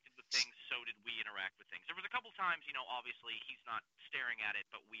interacted with things, so did we interact with things. There was a couple times, obviously he's not staring at it,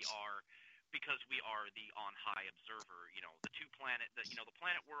 but we are, because we are the on-high observer. The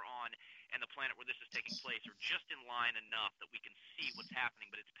planet we're on and the planet where this is taking place are just in line enough that we can see what's happening,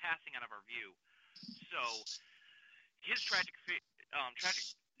 but it's passing out of our view. So his tragic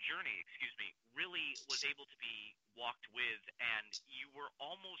journey, really was able to be walked with, and you were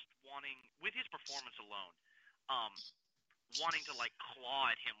almost wanting, with his performance alone, wanting to claw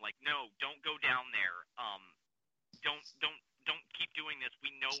at him, no, don't go down there, don't keep doing this,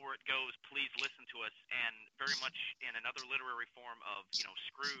 we know where it goes, please listen to us. And very much in another literary form of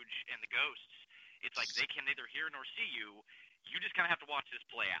Scrooge and the ghosts, it's like they can neither hear nor see you, you just kind of have to watch this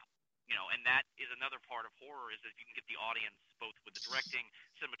play out. And that is another part of horror, is that you can get the audience, both with the directing,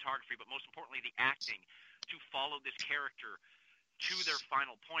 cinematography, but most importantly the acting, to follow this character to their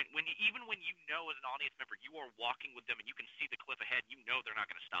final point. Even when as an audience member, you are walking with them and you can see the cliff ahead, they're not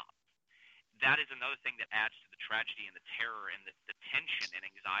going to stop. That is another thing that adds to the tragedy and the terror and the tension and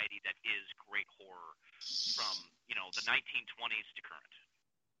anxiety that is great horror from the 1920s to current.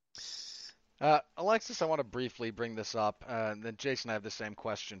 Alexis, I want to briefly bring this up, and then Jason, I have the same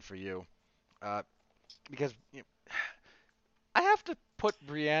question for you, because I have to put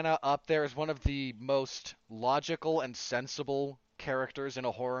Brianna up there as one of the most logical and sensible characters in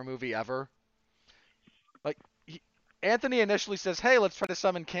a horror movie ever. Like, Anthony initially says, hey, let's try to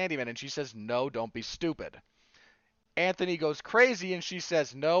summon Candyman, and she says, no, don't be stupid. Anthony goes crazy, and she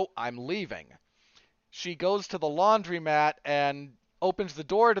says, no, I'm leaving. She goes to the laundromat and opens the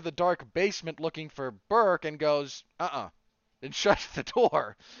door to the dark basement looking for Burke and goes, and shuts the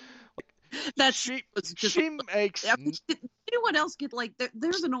door. She makes... I mean, anyone else get, like,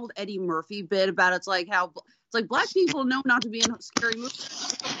 there's an old Eddie Murphy bit about it's like how, it's like, black people know not to be in scary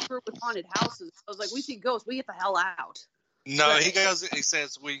movies with haunted houses. I was like, we see ghosts, we get the hell out. No, he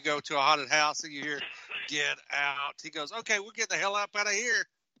says, we go to a haunted house and you hear, get out. He goes, okay, we're getting the hell out of here.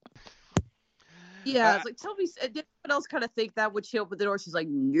 Yeah, it's like, tell me, did anyone else kind of think that when she opened the door? She's like,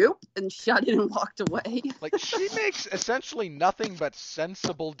 nope, and shut it and walked away. Like, she makes essentially nothing but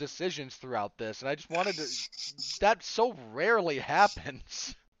sensible decisions throughout this, and I just wanted to... That so rarely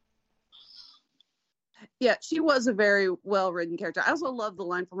happens. Yeah, she was a very well-written character. I also love the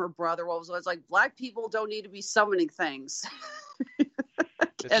line from her brother, what was like, black people don't need to be summoning things.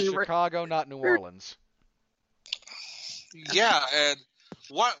 It's Chicago, not New Orleans. Yeah, and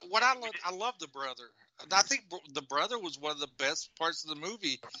what I love the brother. I think the brother was one of the best parts of the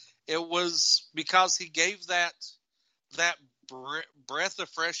movie. It was because he gave that breath of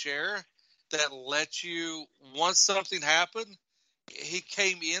fresh air that let you, once something happened, he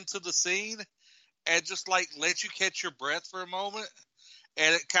came into the scene and just like let you catch your breath for a moment,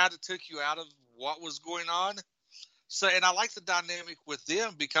 and it kind of took you out of what was going on. So, and I like the dynamic with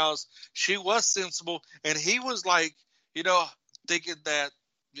them because she was sensible, and he was like, thinking that,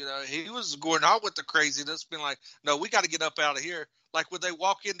 he was going on with the craziness, being like, no, we got to get up out of here. Like when they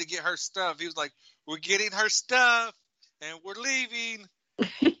walk in to get her stuff, he was like, we're getting her stuff and we're leaving.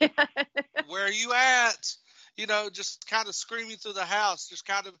 Where are you at? Just kind of screaming through the house, just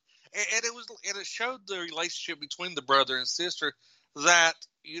kind of, and it showed the relationship between the brother and sister that,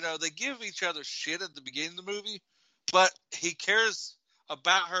 they give each other shit at the beginning of the movie, but he cares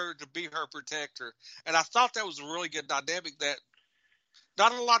about her to be her protector. And I thought that was a really good dynamic that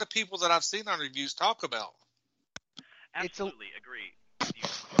not a lot of people that I've seen on reviews talk about. Absolutely agree.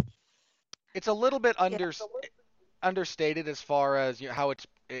 It's a little bit understated as far as how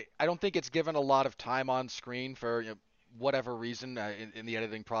I don't think it's given a lot of time on screen for whatever reason in the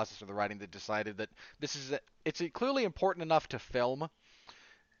editing process or the writing that decided that it's clearly important enough to film,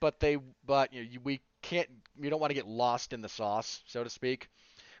 but we don't want to get lost in the sauce, so to speak.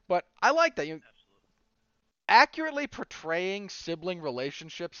 But I like that accurately portraying sibling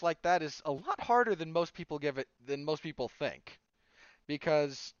relationships like that is a lot harder than most people think,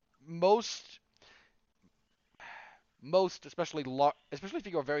 because most especially if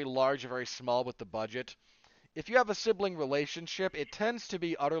you go very large or very small with the budget, if you have a sibling relationship, it tends to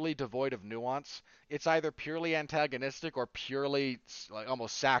be utterly devoid of nuance. It's either purely antagonistic or purely like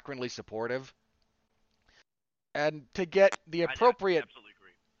almost saccharinely supportive. And to get the appropriate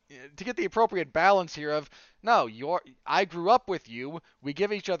balance here of, no, I grew up with you, we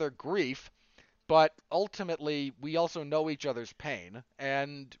give each other grief, but ultimately we also know each other's pain,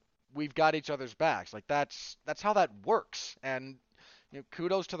 and we've got each other's backs. Like that's how that works. And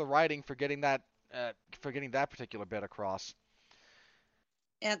kudos to the writing for getting that particular bit across.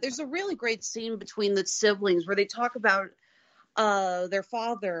 Yeah, there's a really great scene between the siblings where they talk about their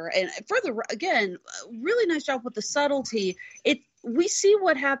father, and further again, really nice job with the subtlety. We see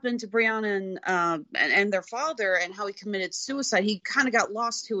what happened to Brianna and their father and how he committed suicide. He kind of got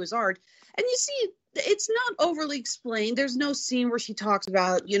lost to his art, and you see it's not overly explained. There's no scene where she talks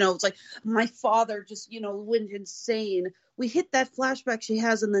about, it's like my father just, went insane. We hit that flashback she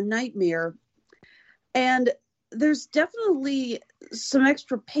has in the nightmare, and there's definitely some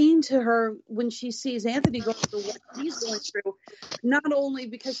extra pain to her when she sees Anthony going through what he's going through, not only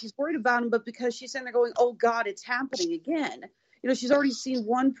because she's worried about him, but because she's sitting there going, oh God, it's happening again. She's already seen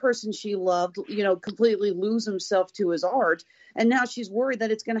one person she loved, completely lose himself to his art. And now she's worried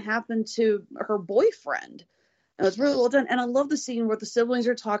that it's going to happen to her boyfriend. And it's really well done. And I love the scene where the siblings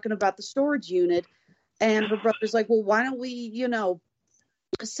are talking about the storage unit. And her brother's like, well, why don't we,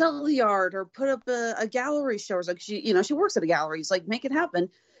 sell the art or put up a gallery show? Or like she works at a gallery. He's like, make it happen.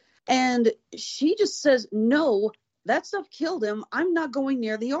 And she just says, no, that stuff killed him. I'm not going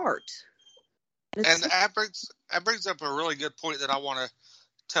near the art. And that brings up a really good point that I want to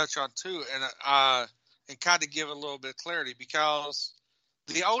touch on too, and kind of give a little bit of clarity, because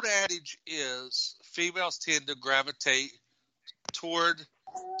the old adage is females tend to gravitate toward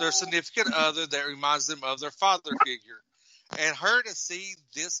their significant other that reminds them of their father figure. And her to see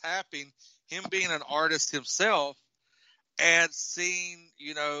this happen, him being an artist himself, and seeing,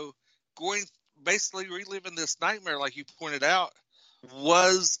 basically reliving this nightmare, like you pointed out,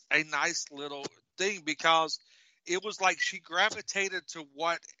 was a nice little thing, because it was like she gravitated to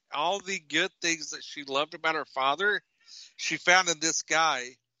what all the good things that she loved about her father, she found in this guy.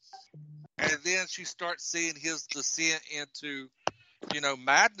 And then she starts seeing his descent into,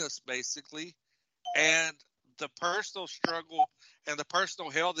 madness, basically. And the personal struggle and the personal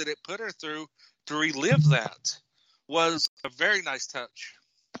hell that it put her through to relive that was a very nice touch.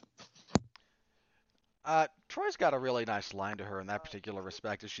 Troy's got a really nice line to her in that particular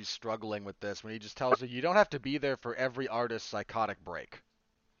respect as she's struggling with this, when he just tells her, you don't have to be there for every artist's psychotic break.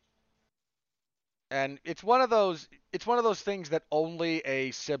 And it's one of those things that only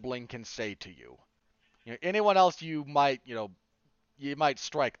a sibling can say to you. Anyone else, you might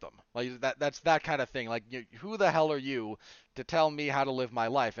strike them. Like that's that kind of thing. Like, who the hell are you to tell me how to live my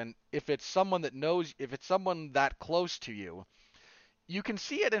life? And if it's someone that close to you, you can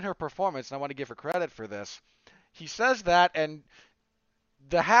see it in her performance, and I want to give her credit for this. He says that, and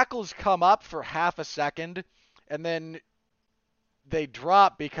the hackles come up for half a second, and then they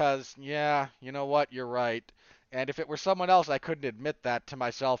drop because, yeah, you know what, you're right. And if it were someone else, I couldn't admit that to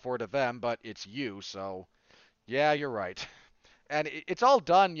myself or to them, but it's you, so yeah, you're right. And it's all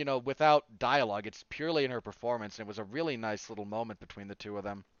done, without dialogue. It's purely in her performance, and it was a really nice little moment between the two of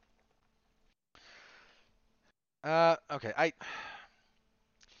them. Okay,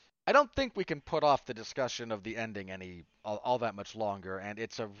 I don't think we can put off the discussion of the ending all that much longer, and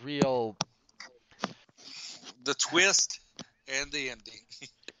it's a real... The twist and the ending.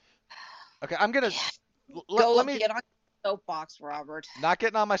 Okay, I'm gonna... Let me get on your soapbox, Robert. Not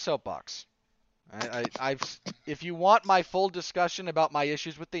getting on my soapbox. If you want my full discussion about my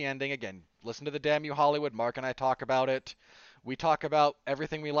issues with the ending, again, listen to the Damn You Hollywood. Mark and I talk about it. We talk about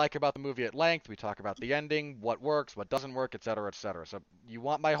everything we like about the movie at length. We talk about the ending, what works, what doesn't work, etc., etc. So you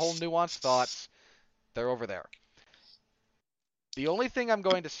want my whole nuanced thoughts, they're over there. The only thing I'm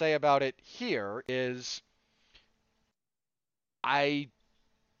going to say about it here is I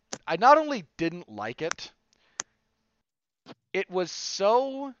not only didn't like it, it was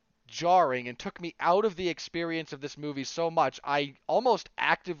so jarring and took me out of the experience of this movie so much, I almost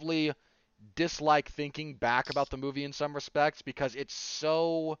actively dislike thinking back about the movie in some respects, because it's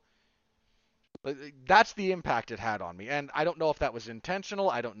so... That's the impact it had on me, and I don't know if that was intentional,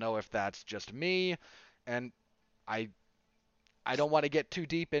 I don't know if that's just me, and I don't want to get too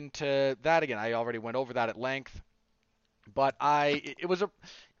deep into that again. I already went over that at length, but it was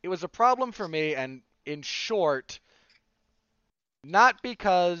a problem for me, and in short, not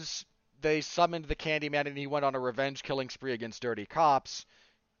because they summoned the Candyman and he went on a revenge-killing spree against dirty cops.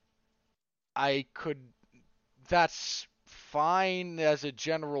 That's fine as a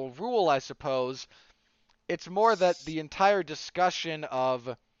general rule, I suppose. It's more that the entire discussion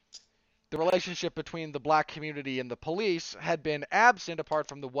of the relationship between the black community and the police had been absent, apart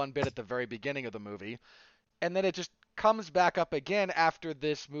from the one bit at the very beginning of the movie. And then it just comes back up again after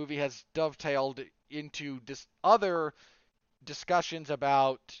this movie has dovetailed into other discussions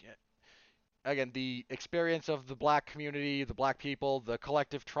about, again, the experience of the black community, the black people, the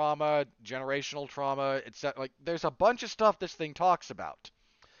collective trauma, generational trauma, etc. Like, there's a bunch of stuff this thing talks about.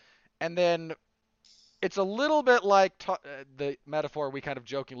 And then it's a little bit like the metaphor we kind of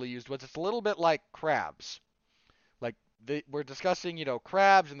jokingly used was, it's a little bit like crabs. Like, we're discussing,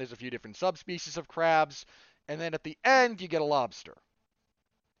 crabs, and there's a few different subspecies of crabs, and then at the end you get a lobster.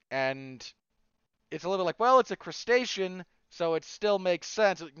 And it's a little like, well, it's a crustacean, so it still makes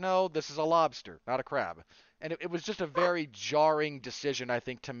sense. Like, no, this is a lobster, not a crab. And it was just a very jarring decision, I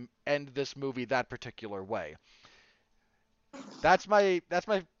think, to end this movie that particular way. That's my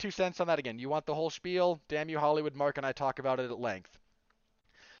 2 cents on that. Again, you want the whole spiel? Damn You Hollywood, Mark and I talk about it at length.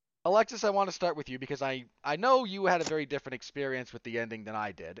 Alexis, I want to start with you, because I know you had a very different experience with the ending than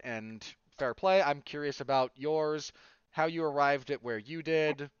I did, and fair play, I'm curious about yours, how you arrived at where you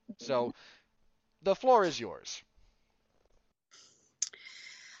did. So the floor is yours.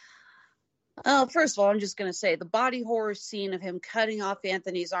 First of all, I'm just going to say the body horror scene of him cutting off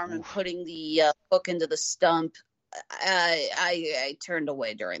Anthony's arm and putting the hook into the stump, I turned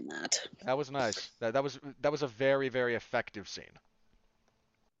away during that. That was nice. That was a very, very effective scene.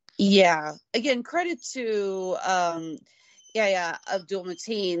 Yeah. Again, credit to Abdul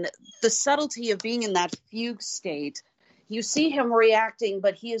Mateen. The subtlety of being in that fugue state. You see him reacting,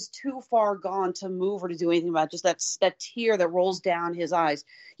 but he is too far gone to move or to do anything about it. Just that tear that rolls down his eyes.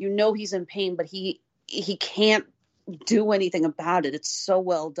 You know he's in pain, but he can't do anything about it. It's so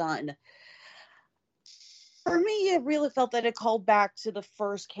well done. For me, it really felt that it called back to the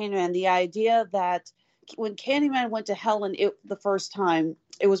first Candyman. The idea that when Candyman went to Helen the first time,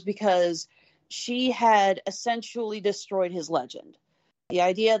 it was because she had essentially destroyed his legend. The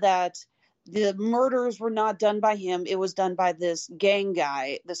idea that the murders were not done by him, it was done by this gang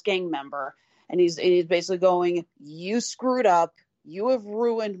guy, this gang member. And he's basically going, you screwed up. You have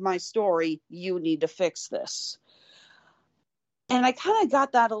ruined my story. You need to fix this. And I kind of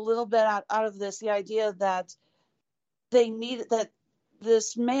got that a little bit out of this, the idea that they needed that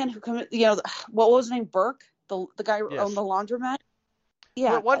this man who committed, what was his name? Burke, the guy who owned the laundromat.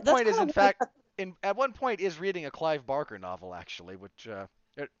 Yeah, who at one point is in fact at one point is reading a Clive Barker novel, actually, which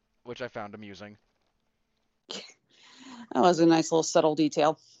I found amusing. That was a nice little subtle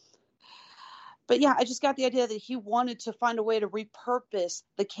detail. But yeah, I just got the idea that he wanted to find a way to repurpose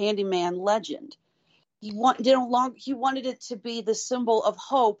the Candyman legend. He wanted it to be the symbol of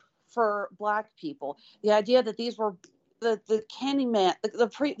hope for Black people. The idea that these were the Candyman,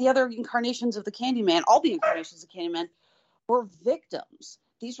 the other incarnations of the Candyman, all the incarnations of Candyman were victims.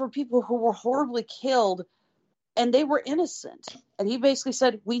 These were people who were horribly killed, and they were innocent. And he basically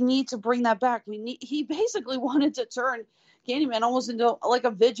said, we need to bring that back. He basically wanted to turn Candyman almost into like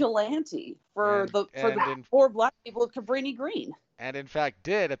a vigilante for the poor Black people of Cabrini Green. And in fact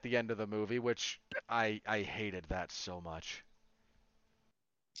did at the end of the movie, which I hated that so much.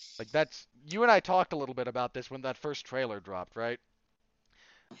 Like you and I talked a little bit about this when that first trailer dropped, right?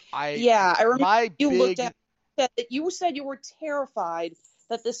 I remember you said you were terrified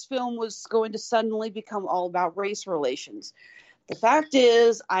that this film was going to suddenly become all about race relations. The fact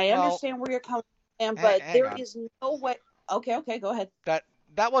is, I understand where you're coming from, but there is no way. Okay, go ahead.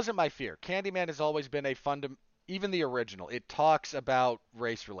 That wasn't my fear. Candyman has always been even the original. It talks about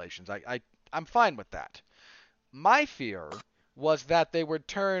race relations. I'm fine with that. My fear was that they would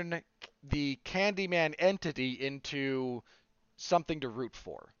turn the Candyman entity into something to root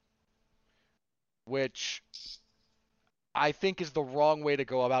for, which I think is the wrong way to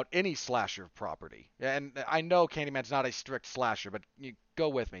go about any slasher property. And I know Candyman's not a strict slasher, but you go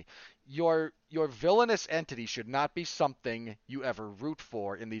with me. Your villainous entity should not be something you ever root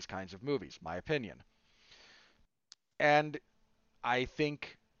for in these kinds of movies, my opinion. And I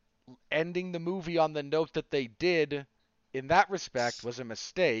think ending the movie on the note that they did in that respect was a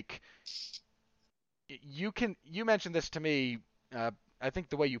mistake. You mentioned this to me, I think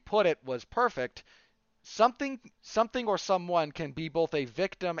the way you put it was perfect. Something or someone can be both a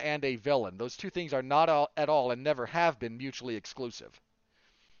victim and a villain. Those two things are not at all and never have been mutually exclusive.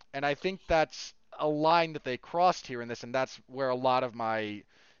 And I think that's a line that they crossed here in this, and that's where where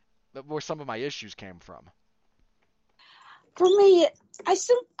some of my issues came from. For me, I'm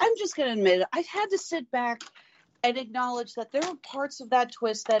just going to admit it. I had to sit back and acknowledge that there are parts of that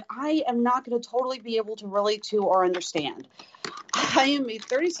twist that I am not going to totally be able to relate to or understand. I am a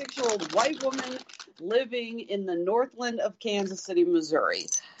 36-year-old white woman living in the Northland of Kansas City, Missouri.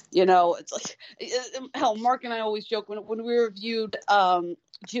 It's like, hell, Mark and I always joke when we reviewed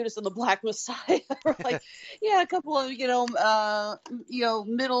Judas and the Black Messiah. We're like, yeah, a couple of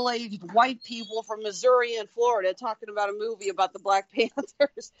middle-aged white people from Missouri and Florida talking about a movie about the Black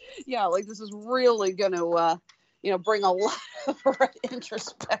Panthers. Yeah, like this is really going to bring a lot of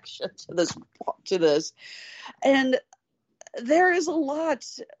introspection to this, and there is a lot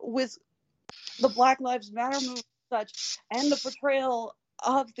with the Black Lives Matter movement and such, and the portrayal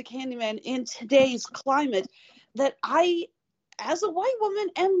of the Candyman in today's climate that I, as a white woman,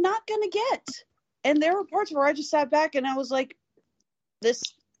 am not going to get. And there were parts where I just sat back and I was like, this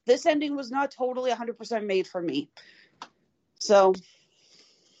ending was not totally 100% made for me. So,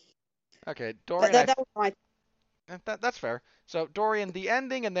 okay, Dorian, that was my. That's fair. So, Dorian, the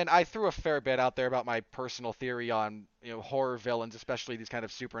ending, and then I threw a fair bit out there about my personal theory on horror villains, especially these kind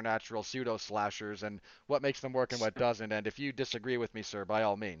of supernatural pseudo-slashers, and what makes them work and what doesn't. And if you disagree with me, sir, by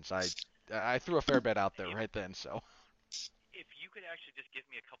all means. I threw a fair bit out there right then, so. If you could actually just give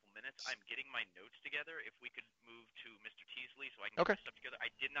me a couple minutes, I'm getting my notes together. If we could move to Mr. Teasley so I can get stuff together. I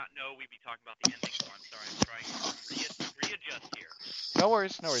did not know we'd be talking about the ending, so I'm sorry. I'm trying to readjust here. No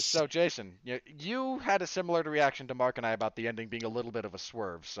worries. So, Jason, you had a similar reaction to Mark and I about the ending being a little bit of a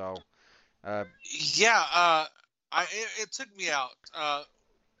swerve, so. It took me out.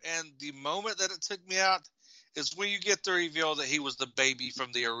 And the moment that it took me out is when you get the reveal that he was the baby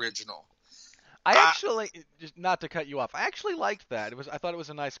from the original. I actually, just not to cut you off, I actually liked that. I thought it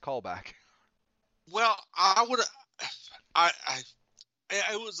was a nice callback. Well, it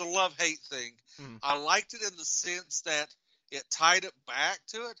was a love-hate thing. Mm. I liked it in the sense that it tied it back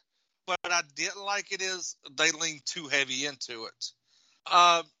to it, but I didn't like it as they leaned too heavy into it.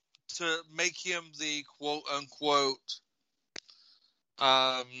 To make him the quote-unquote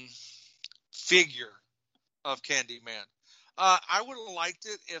figure of Candyman. I would have liked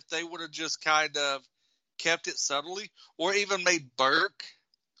it if they would have just kind of kept it subtly, or even made Burke,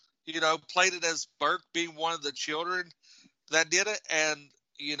 played it as Burke being one of the children that did it. And,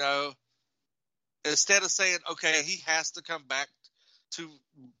 instead of saying, okay, he has to come back to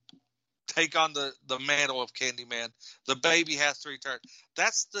take on the mantle of Candyman, the baby has to return.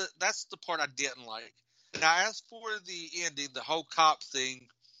 That's the part I didn't like. Now, as for the ending, the whole cop thing,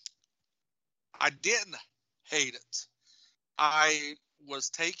 I didn't hate it. I was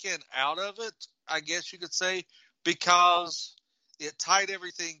taken out of it, I guess you could say, because it tied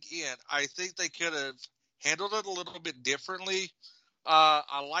everything in. I think they could have handled it a little bit differently.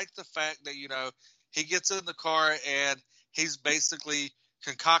 I like the fact that, he gets in the car and he's basically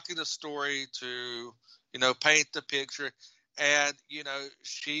concocting a story to, paint the picture. And,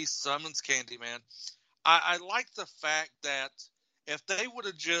 she summons Candyman. I like the fact that if they would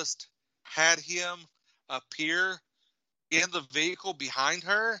have just had him appear in the vehicle behind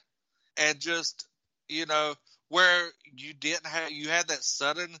her and just, where you had that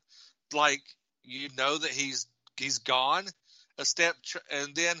sudden, like, that he's gone a step,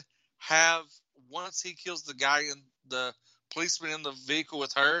 and then once he kills the guy in the policeman in the vehicle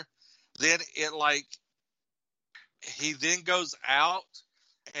with her, then he then goes out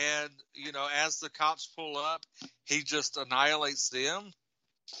and, as the cops pull up, he just annihilates them.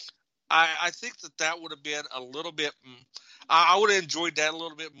 I think that would have been a little bit, I would have enjoyed that a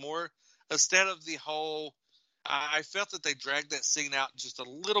little bit more instead of the whole, I felt that they dragged that scene out just a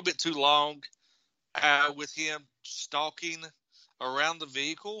little bit too long with him stalking around the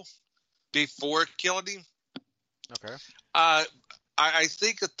vehicle before killing him. Okay. I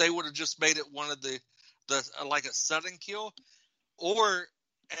think that they would have just made it one of the like a sudden kill, and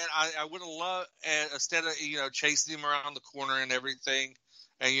I would have loved, instead of chasing him around the corner and everything,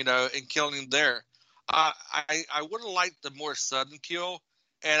 and and killing him there. I would have liked the more sudden kill,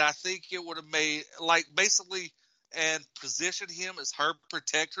 and I think it would have made basically and positioned him as her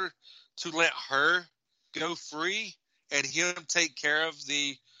protector to let her go free and him take care of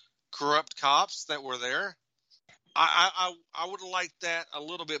the corrupt cops that were there. I would have liked that a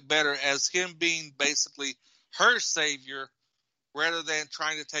little bit better as him being basically her savior rather than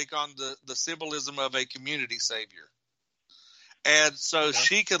trying to take on the symbolism of a community savior. And so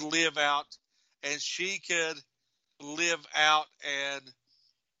she could live out and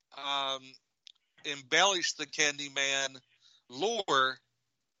embellish the Candyman lore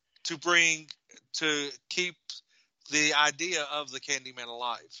to keep the idea of the Candyman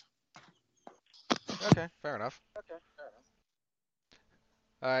alive. Okay, fair enough.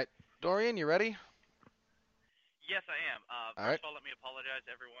 All right, Dorian, you ready? Yes, I am. All First right. of all, let me apologize,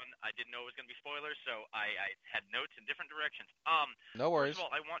 everyone. I didn't know it was going to be spoilers, so I had notes in different directions. No worries. First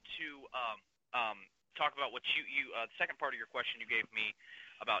of all, I want to talk about what the second part of your question you gave me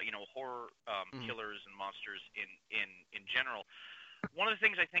about horror killers and monsters in general. One of the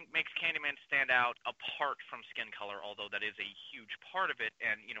things I think makes Candyman stand out apart from skin color, although that is a huge part of it,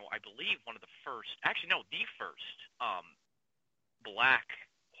 and I believe one of the first, actually no, the first black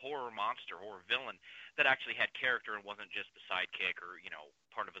horror villain that actually had character and wasn't just the sidekick or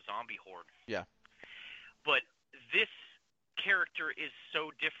part of a zombie horde. Yeah. But this character is so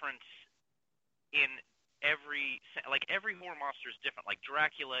different in every horror monster is different. Like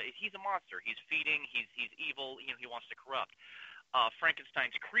Dracula, he's a monster. He's feeding. He's evil. He wants to corrupt.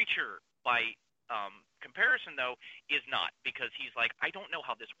 Frankenstein's creature, by comparison, though, is not, because he's like, I don't know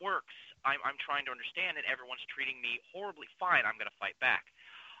how this works. I'm trying to understand, and everyone's treating me horribly. Fine, I'm going to fight back.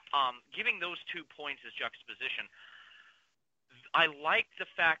 Giving those 2 points as juxtaposition, I like the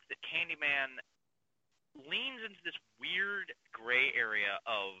fact that Candyman leans into this weird gray area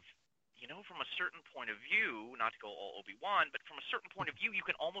of, from a certain point of view, not to go all Obi-Wan, but from a certain point of view, you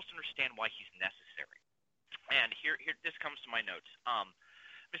can almost understand why he's necessary. And here, this comes to my notes.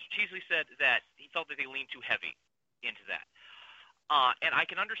 Mr. Teasley said that he felt that they leaned too heavy into that. And I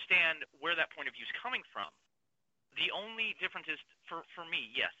can understand where that point of view is coming from. The only difference is, for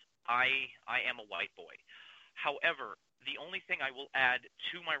me, yes, I am a white boy. However, the only thing I will add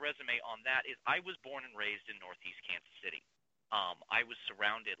to my resume on that is I was born and raised in Northeast Kansas City. I was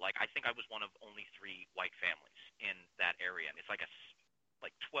surrounded, I think I was one of only 3 white families in that area. And it's like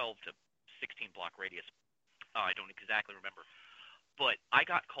 12 to 16 block radius. I don't exactly remember. But I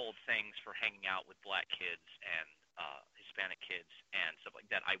got called things for hanging out with black kids and Hispanic kids and stuff like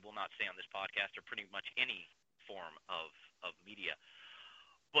that. I will not say on this podcast or pretty much any form of media.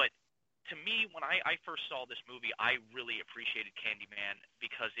 But to me, when I first saw this movie, I really appreciated Candyman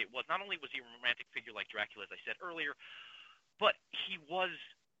because it was, not only was he a romantic figure like Dracula, as I said earlier, but he was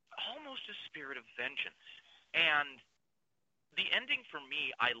almost a spirit of vengeance. And the ending for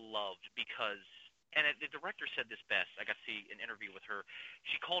me, I loved because and the director said this best. I got to see an interview with her.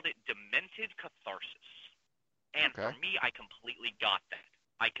 She called it demented catharsis. And Okay. for me, I completely got that.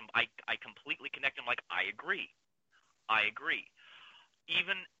 I completely connect. I'm like, I agree.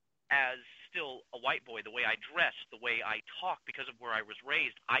 Even as still a white boy, the way I dress, the way I talk, because of where I was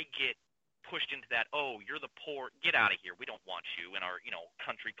raised, I get pushed into that, oh, you're the poor, get out of here. We don't want you in our,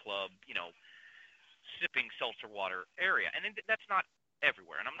 country club, sipping seltzer water area. And that's not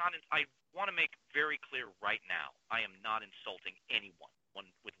everywhere. And I want to make very clear right now, I am not insulting anyone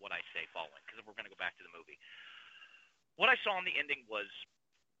with what I say following, because we're going to go back to the movie. What I saw in the ending was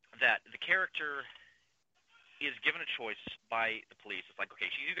that the character is given a choice by the police. It's like, okay,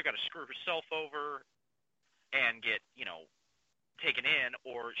 she's either got to screw herself over and get, taken in,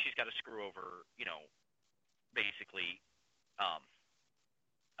 or she's got to screw over, basically, so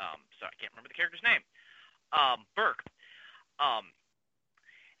I can't remember the character's name, Burke. And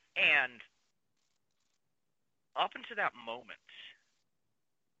up until that moment,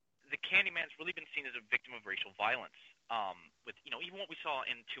 the Candyman's really been seen as a victim of racial violence. With even what we saw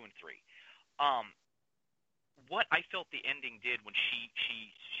in 2 and 3. What I felt the ending did when she's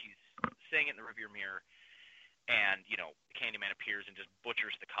saying it in the rearview mirror, and the Candyman appears and just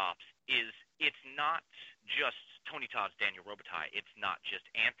butchers the cops, is it's not just Tony Todd's Daniel Robitaille. It's not just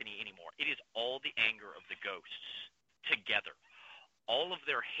Anthony anymore. It is all the anger of the ghosts together, all of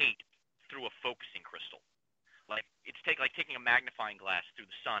their hate through a focusing crystal. Like it's like taking a magnifying glass through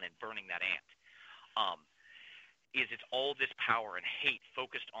the sun and burning that ant. It's all this power and hate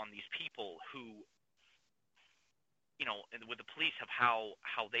focused on these people who, and with the police, have how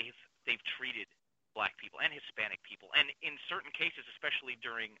they've treated black people and Hispanic people, and in certain cases, especially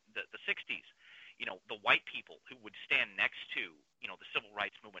during the 60s, the white people who would stand next to the civil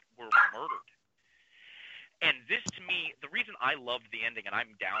rights movement were murdered. And this, to me, the reason I loved the ending and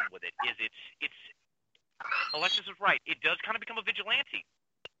I'm down with it is it's Alexis is right. It does kind of become a vigilante,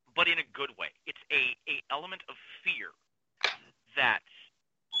 but in a good way. It's a element of fear that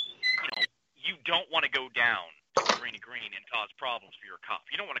you don't want to go down to Greeny Green and cause problems for your cop.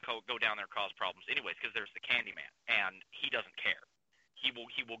 You don't want to go down there and cause problems anyways, because there's the Candyman, and he doesn't care. He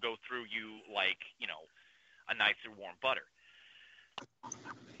will go through you like a knife through warm butter.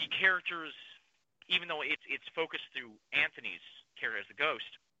 The characters, even though it's focused through Anthony's character as the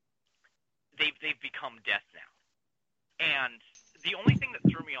ghost, they've become death now. And the only thing that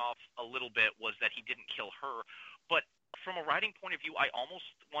threw me off a little bit was that he didn't kill her. But from a writing point of view, I almost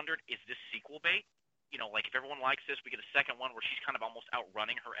wondered, is this sequel bait? Like if everyone likes this, we get a second one where she's kind of almost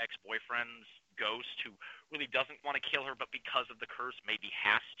outrunning her ex-boyfriend's ghost, who really doesn't want to kill her, but because of the curse maybe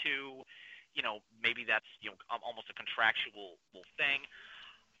has to. Maybe that's almost a contractual thing.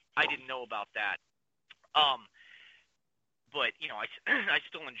 I didn't know about that. But I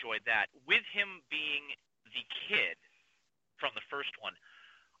still enjoyed that. With him being the kid from the first one,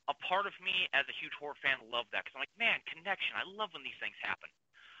 a part of me as a huge horror fan loved that, because I'm like, man, connection. I love when these things happen.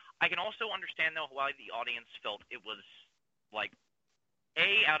 I can also understand, though, why the audience felt it was, like,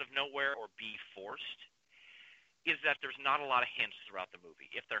 A, out of nowhere, or B, forced, is that there's not a lot of hints throughout the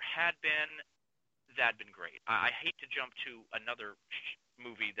movie. If there had been, that'd been great. I hate to jump to another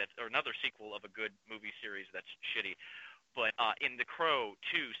movie or another sequel of a good movie series that's shitty, but in The Crow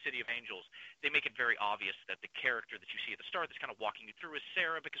 2, City of Angels, they make it very obvious that the character that you see at the start that's kind of walking you through is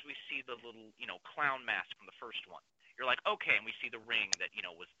Sarah, because we see the little, clown mask from the first one. You're like, okay, and we see the ring that,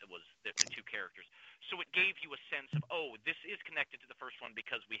 was the two characters. So it gave you a sense of, oh, this is connected to the first one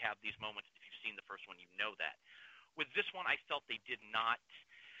because we have these moments. If you've seen the first one, you know that. With this one, I felt they did not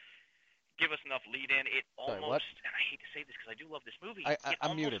give us enough lead in. It almost, and I hate to say this because I do love this movie, it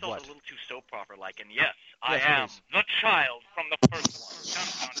I'm almost muted. felt What? a little too soap opera-like. And yes, I am please. the child from the first one.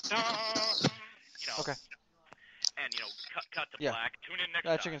 Dun, dun, dun. Okay. And cut to black. Tune in next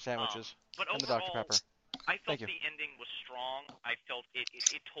time. Chicken sandwiches but and the overall, Dr. Pepper. I felt Thank you. the ending was strong. I felt it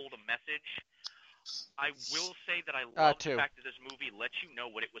told a message. I will say that I love the fact that this movie lets you know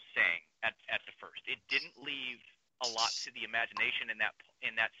what it was saying at the first. It didn't leave a lot to the imagination in that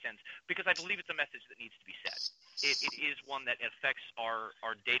sense, because I believe it's a message that needs to be said. It is one that affects our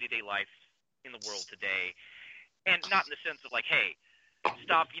day-to-day life in the world today, and not in the sense of like, hey,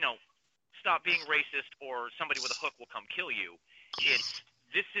 stop being racist, or somebody with a hook will come kill you.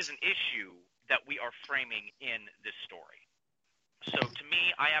 This is an issue that we are framing in this story. So to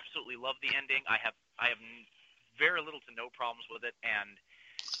me, I absolutely love the ending. I have very little to no problems with it, and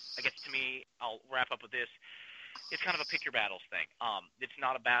I guess to me, I'll wrap up with this. It's kind of a pick your battles thing. It's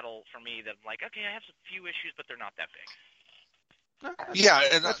not a battle for me that I'm like, okay, I have a few issues, but they're not that big. Yeah,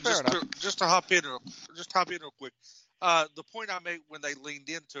 and that's fair enough. Just to hop in real quick. The point I made when they leaned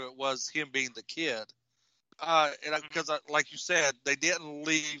into it was him being the kid. Because, like you said, they didn't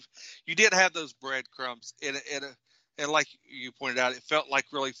leave. You didn't have those breadcrumbs, and like you pointed out, it felt like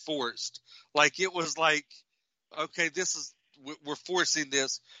really forced. Like it was like, okay, we're forcing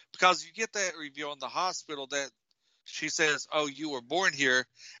this, because you get that review in the hospital that she says, "Oh, you were born here,"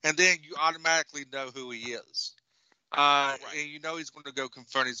 and then you automatically know who he is. Right. And you know he's going to go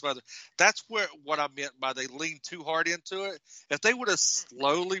confront his mother. That's what I meant by they leaned too hard into it. If they would have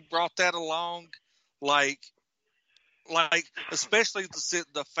slowly brought that along, like especially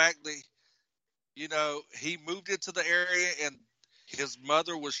the fact that he moved into the area and his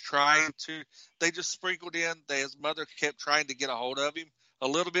mother was trying to. They just sprinkled in that his mother kept trying to get a hold of him a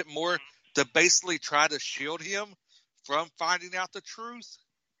little bit more to basically try to shield him from finding out the truth.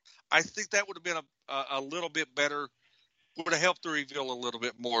 I think that would have been a little bit better. Would have helped the reveal a little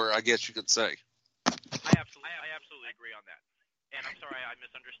bit more, I guess you could say. I absolutely agree on that. And I'm sorry, I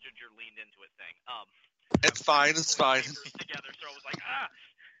misunderstood your leaned into it thing. It's fine. It's fine. Together, so I was like, ah.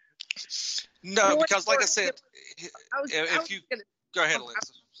 No, because like I said, go ahead,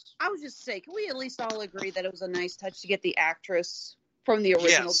 Alexis. I was just saying, can we at least all agree that it was a nice touch to get the actress from the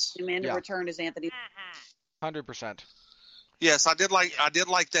original Candyman to return as Anthony? 100%. Yes, I did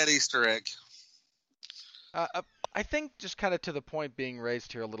like that Easter egg. I think just kind of to the point being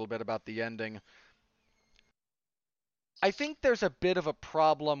raised here a little bit about the ending, I think there's a bit of a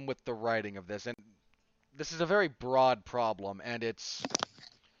problem with the writing of this, and this is a very broad problem, and this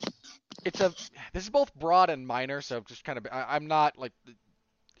is both broad and minor, so just kind of, I'm not like,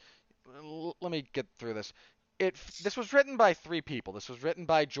 let me get through this. This was written by 3 people. This was written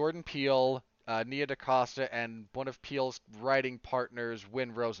by Jordan Peele, Nia DaCosta, and one of Peele's writing partners,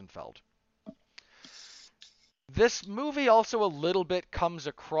 Win Rosenfeld. This movie also a little bit comes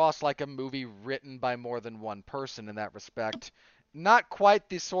across like a movie written by more than one person in that respect. Not quite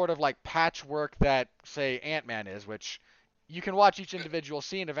the sort of like patchwork that, say, Ant-Man is, which you can watch each individual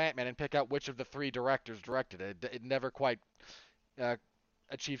scene of Ant-Man and pick out which of the 3 directors directed it. It never quite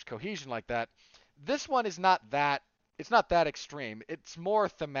achieves cohesion like that. This one is not that. It's not that extreme. It's more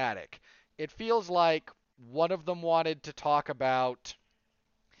thematic. It feels like one of them wanted to talk about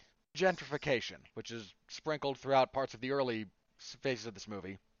gentrification, which is sprinkled throughout parts of the early phases of this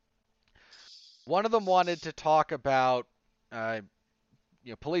movie. One of them wanted to talk about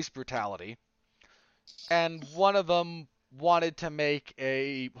police brutality, and one of them wanted to make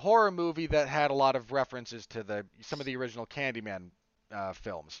a horror movie that had a lot of references to some of the original Candyman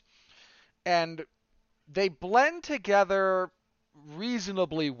films. And they blend together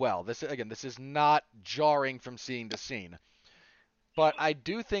reasonably well. This is not jarring from scene to scene. But I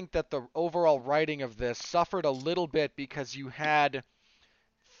do think that the overall writing of this suffered a little bit because you had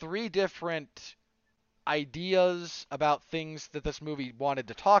 3 different ideas about things that this movie wanted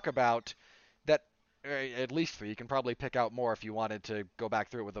to talk about that, at least 3, you can probably pick out more if you wanted to go back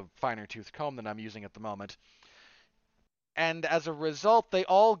through it with a finer tooth comb than I'm using at the moment. And as a result, they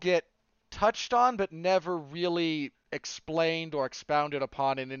all get touched on but never really explained or expounded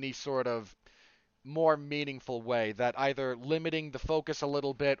upon in any sort of more meaningful way, that either limiting the focus a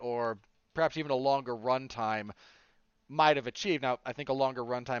little bit or perhaps even a longer runtime might have achieved. Now, I think a longer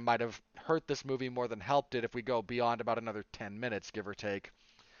runtime might have hurt this movie more than helped it if we go beyond about another 10 minutes, give or take,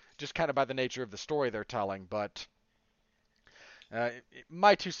 just kind of by the nature of the story they're telling. But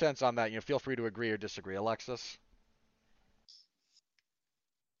my 2 cents on that, feel free to agree or disagree. Alexis?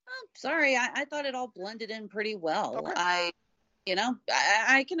 Sorry, I thought it all blended in pretty well. Okay.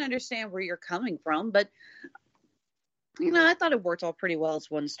 I can understand where you're coming from, but I thought it worked all pretty well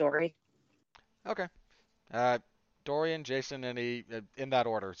as one story. Okay. Dorian, Jason, any in that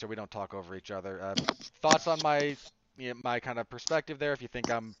order, so we don't talk over each other. Thoughts on my kind of perspective there? If you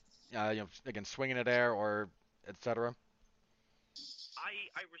think I'm, again, swinging it air or etc.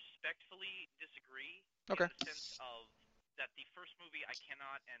 I respectfully disagree. Okay. In the sense of that the first movie, I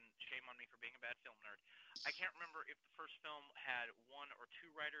cannot, and shame on me for being a bad film nerd, I can't remember if the first film had 1 or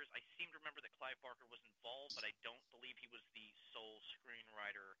 2 writers. I seem to remember that Clive Barker was involved, but I don't believe he was the sole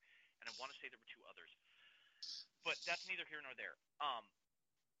screenwriter, and I want to say there were 2 others. But that's neither here nor there.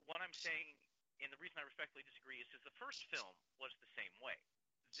 What I'm saying, and the reason I respectfully disagree, is because the first film was the same way.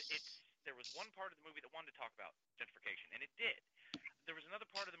 There was one part of the movie that wanted to talk about gentrification, and it did. There was another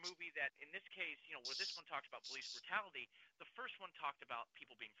part of the movie that, in this case, where this one talked about police brutality, the first one talked about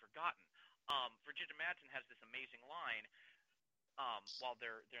people being forgotten. Virginia Madsen has this amazing line while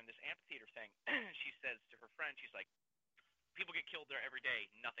they're in this amphitheater thing. She says to her friend, she's like, people get killed there every day,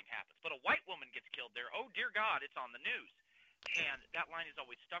 nothing happens. But a white woman gets killed there, oh dear God, it's on the news. And that line has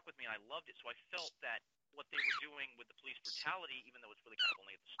always stuck with me, and I loved it. So I felt that what they were doing with the police brutality, even though it's really kind of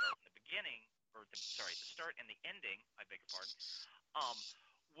only at the start and the beginning, the start and the ending, I beg your pardon,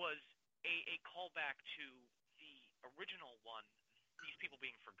 was a callback to the original one. These people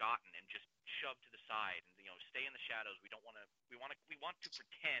being forgotten and just shoved to the side, and stay in the shadows. We don't want to. We want to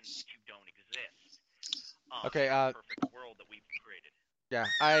pretend that you don't exist. Okay. In the perfect world that we've created. Yeah,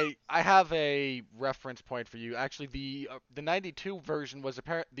 I have a reference point for you. Actually, the '92 version was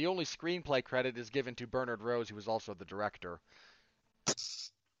the only screenplay credit is given to Bernard Rose, who was also the director.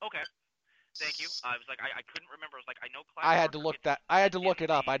 Okay. Thank you. I was like, I couldn't remember. I was like, I know Clive I had to Barker look gets I had to in look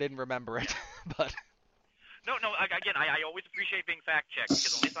it up. the- I didn't remember it, but No. Again, I always appreciate being fact checked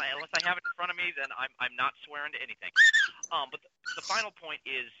because unless I have it in front of me, then I'm not swearing to anything. But the final point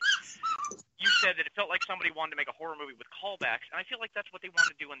is, you said that it felt like somebody wanted to make a horror movie with callbacks, and I feel like that's what they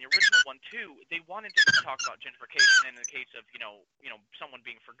wanted to do in the original one too. They wanted to talk about gentrification in the case of someone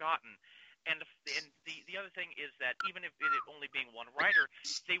being forgotten. And the other thing is that even if it only being one writer,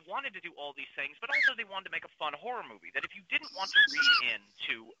 they wanted to do all these things, but also they wanted to make a fun horror movie. That if you didn't want to read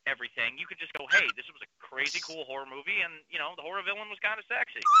into everything, you could just go, hey, this was a crazy cool horror movie, and the horror villain was kind of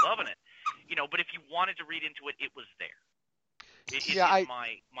sexy, loving it. But if you wanted to read into it, it was there. It's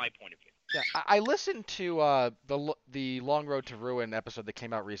my point of view. yeah, I listened to the Long Road to Ruin episode that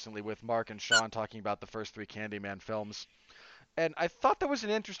came out recently with Mark and Sean talking about the first three Candyman films. And I thought there was an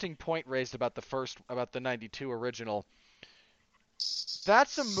interesting point raised about the '92 original.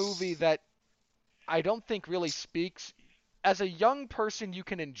 That's a movie that I don't think really speaks. As a young person, you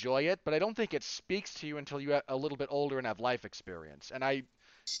can enjoy it, but I don't think it speaks to you until you get a little bit older and have life experience. And I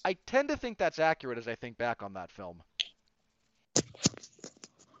tend to think that's accurate as I think back on that film.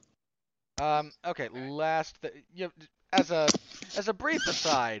 Okay, as a brief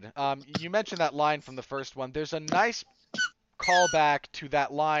aside, you mentioned that line from the first one. There's a nice callback to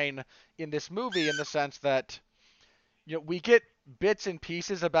that line in this movie in the sense that we get bits and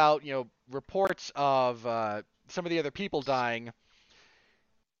pieces about reports of some of the other people dying,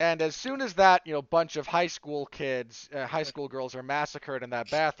 and as soon as that bunch of high school girls are massacred in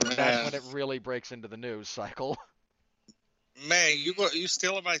that bathroom, that's when it really breaks into the news cycle. Man, you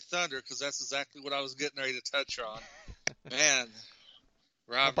stealing my thunder because that's exactly what I was getting ready to touch on. Man,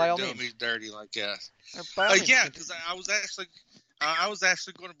 Robert doing me dirty like that. Yeah, because I was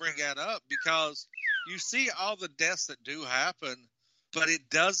actually going to bring that up because you see all the deaths that do happen, but it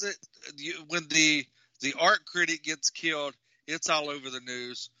doesn't. When the art critic gets killed, it's all over the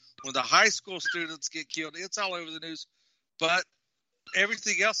news. When the high school students get killed, it's all over the news. But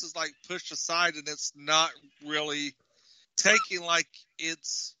everything else is like pushed aside, and it's not really taking like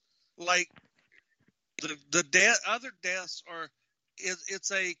it's like the other deaths are.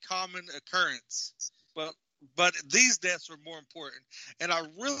 It's a common occurrence, but these deaths are more important, and I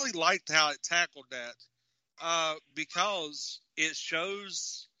really liked how it tackled that because it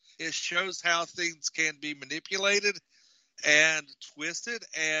shows how things can be manipulated and twisted,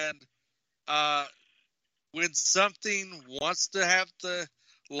 and when something wants to have the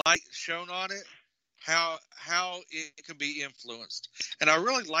light shown on it, how it can be influenced, and I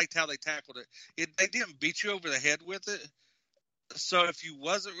really liked how they tackled it. They didn't beat you over the head with it. So if you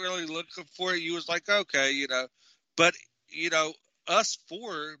wasn't really looking for it, you was like, okay, but us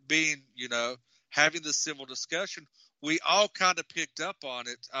four being, having the civil discussion, we all kind of picked up on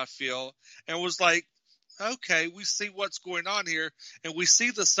it, I feel, and was like, okay, we see what's going on here, and we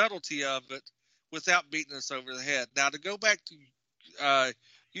see the subtlety of it without beating us over the head. Now to go back to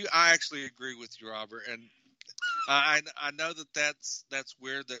you, I actually agree with you, Robert, and I know that's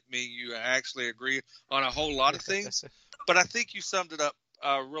weird that me and you actually agree on a whole lot of things. But I think you summed it up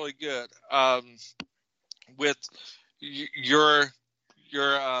really good with your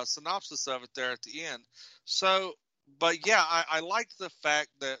synopsis of it there at the end. So, but yeah, I liked the fact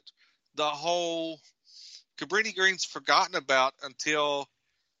that the whole Cabrini Green's forgotten about until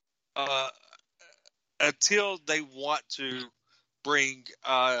they want to bring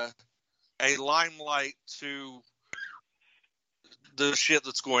a limelight to the shit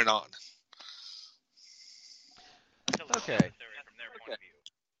that's going on. Okay.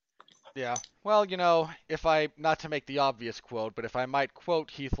 Yeah. Well, if not to make the obvious quote, but if I might quote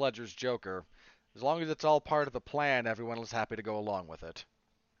Heath Ledger's Joker, as long as it's all part of the plan, everyone is happy to go along with it.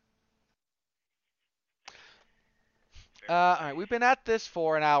 All right, we've been at this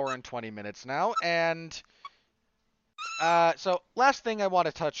for an hour and 20 minutes now, and so last thing I want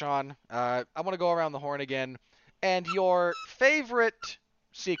to touch on, I want to go around the horn again, and your favorite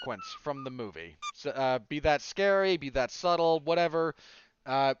sequence from the movie. So, be that scary, be that subtle, whatever.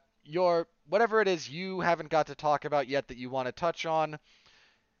 whatever it is you haven't got to talk about yet that you want to touch on.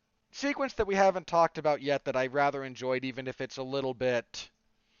 Sequence that we haven't talked about yet that I rather enjoyed, even if it's a little bit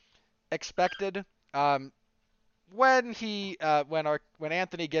expected. When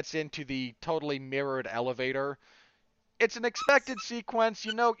Anthony gets into the totally mirrored elevator, it's an expected sequence.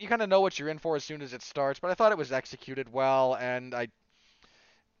 You kind of know what you're in for as soon as it starts, but I thought it was executed well, and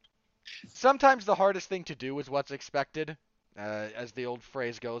sometimes the hardest thing to do is what's expected, as the old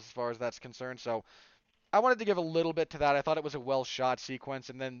phrase goes, as far as that's concerned. So I wanted to give a little bit to that. I thought it was a well-shot sequence,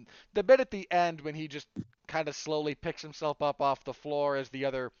 and then the bit at the end when he just kind of slowly picks himself up off the floor as the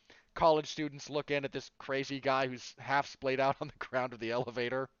other college students look in at this crazy guy who's half splayed out on the ground of the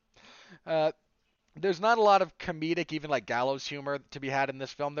elevator. Uh, there's not a lot of comedic, even like gallows humor to be had in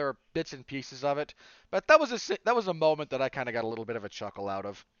this film. There are bits and pieces of it, but that was a moment that I kind of got a little bit of a chuckle out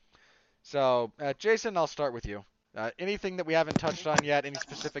of. So, Jason, I'll start with you. Anything that we haven't touched on yet? Any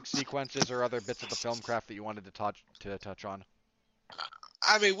specific sequences or other bits of the film craft that you wanted to touch on?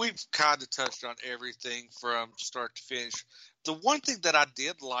 I mean, we've kind of touched on everything from start to finish. The one thing that I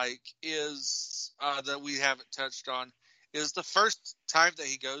did like is that we haven't touched on is the first time that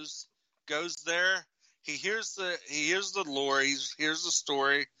he goes there. He hears the lore, he hears the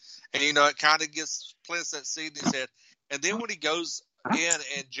story, and it kind of plants that seed in his head. And then when he goes in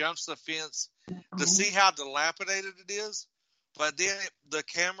and jumps the fence to see how dilapidated it is, but then the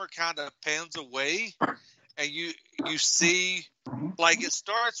camera kind of pans away, and you see, like, it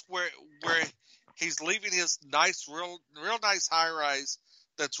starts where he's leaving his nice, real nice high rise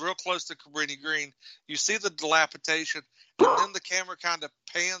that's real close to Cabrini Green. You see the dilapidation, and then the camera kind of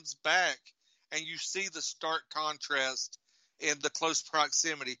pans back, and you see the stark contrast in the close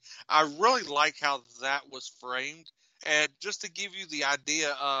proximity. I really like how that was framed. And just to give you the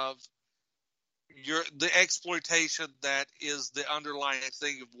idea of the exploitation that is the underlying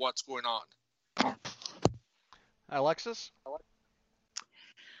thing of what's going on. Alexis?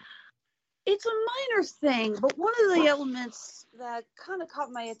 It's a minor thing, but one of the elements that kind of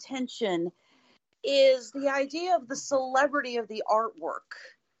caught my attention is the idea of the celebrity of the artwork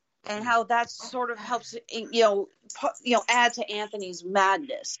and how that sort of helps, add to Anthony's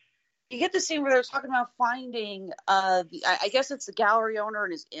madness. You get the scene where they're talking about finding, I guess it's the gallery owner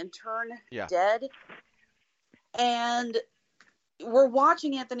and his intern dead. And we're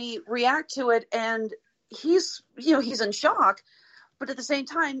watching Anthony react to it, and he's in shock. But at the same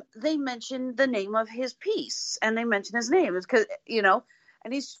time, they mention the name of his piece, and they mention his name. It's because,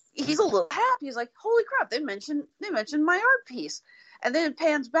 and he's a little happy. He's like, holy crap, they mentioned my art piece. And then it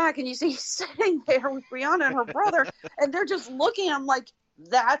pans back, and you see he's sitting there with Brianna and her brother, and they're just looking at him like,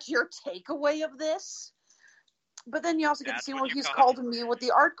 that's your takeaway of this? But then you also get to see where he's called to meet with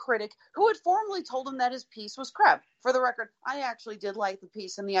the art critic who had formerly told him that his piece was crap. For the record, I actually did like the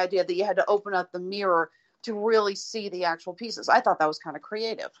piece and the idea that you had to open up the mirror to really see the actual pieces. I thought that was kind of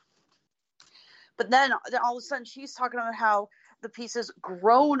creative. But then all of a sudden she's talking about how the piece has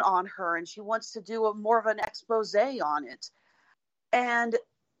grown on her and she wants to do more of an expose on it. And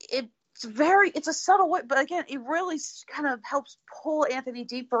it's a subtle way, but again, it really kind of helps pull Anthony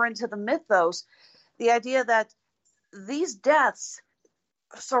deeper into the mythos. The idea that these deaths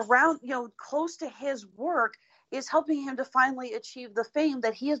surround, close to his work is helping him to finally achieve the fame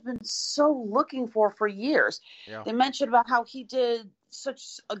that he has been so looking for years. Yeah. They mentioned about how he did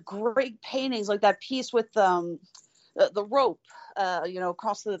such a great paintings, like that piece with the rope,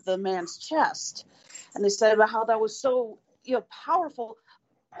 across the man's chest. And they said about how that was so, powerful,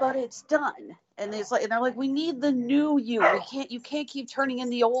 but it's done. And they're like, we need the new you. You can't keep turning in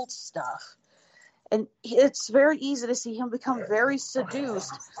the old stuff. And it's very easy to see him become very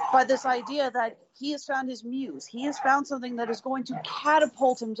seduced by this idea that he has found his muse. He has found something that is going to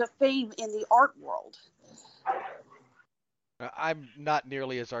catapult him to fame in the art world. I'm not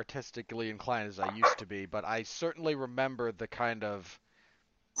nearly as artistically inclined as I used to be, but I certainly remember the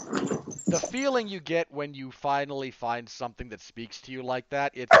feeling you get when you finally find something that speaks to you like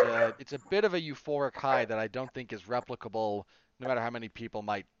that. It's a bit of a euphoric high that I don't think is replicable, no matter how many people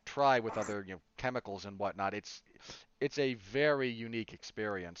might try with other chemicals and whatnot. It's a very unique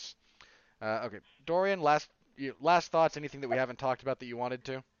experience. Okay, Dorian, last thoughts? Anything that we haven't talked about that you wanted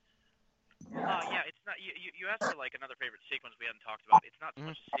to? Yeah, it's not. You asked for like another favorite sequence we hadn't talked about. It's not so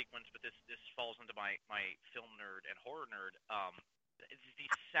much a sequence, but this falls into my film nerd and horror nerd. The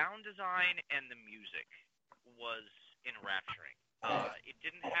sound design and the music was enrapturing. It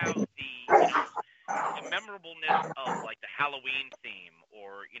didn't have the memorableness of like the Halloween theme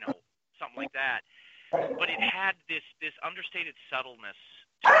or something like that, but it had this understated subtleness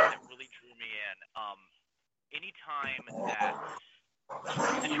to it that really drew me in. Anytime that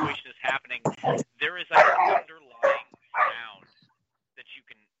situation is happening, there is like an underlying sound that you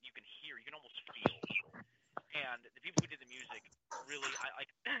can hear, you can almost feel. And the people who did the music really,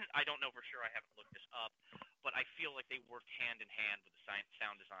 I don't know for sure, I haven't looked this up, but I feel like they worked hand in hand with the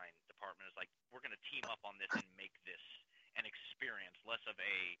sound design department. It's like, we're going to team up on this and make this an experience,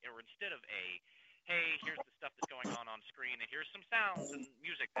 instead of hey, here's the stuff that's going on screen, and here's some sounds and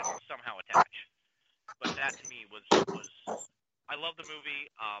music that somehow attach. But that to me was I love the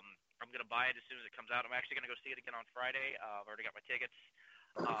movie. I'm going to buy it as soon as it comes out. I'm actually going to go see it again on Friday. I've already got my tickets.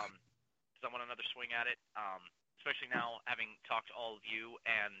 Because I want another swing at it, especially now having talked to all of you.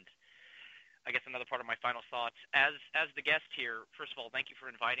 And I guess another part of my final thoughts, as the guest here, first of all, thank you for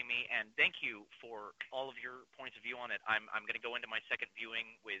inviting me, and thank you for all of your points of view on it. I'm going to go into my second viewing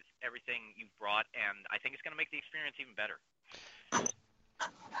with everything you've brought, and I think it's going to make the experience even better.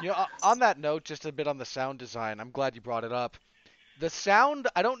 You know, on that note, just a bit on the sound design, I'm glad you brought it up. The sound,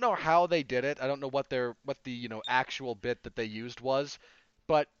 I don't know how they did it. I don't know what the actual bit that they used was,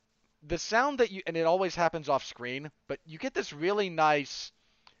 but the sound that and it always happens off screen, but you get this really nice,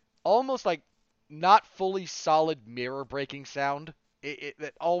 almost like not fully solid mirror breaking sound.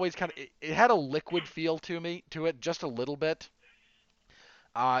 It always kind of, it had a liquid feel to it just a little bit.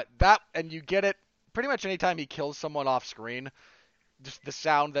 And you get it pretty much anytime he kills someone off screen. Just the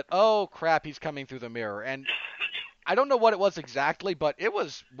sound that, oh crap, he's coming through the mirror. And I don't know what it was exactly, but it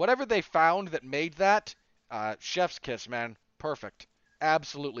was whatever they found that made that. Chef's kiss, man. Perfect.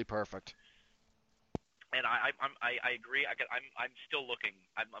 Absolutely perfect. And I agree. I'm still looking.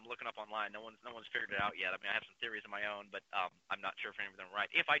 I'm looking up online. No one's figured it out yet. I mean, I have some theories of my own, but I'm not sure if any of them are right.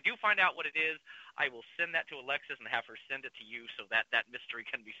 If I do find out what it is, I will send that to Alexis and have her send it to you so that mystery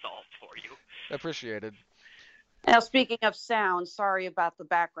can be solved for you. Appreciated. Now, speaking of sound, sorry about the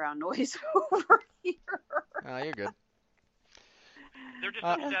background noise over here. You're good. They're just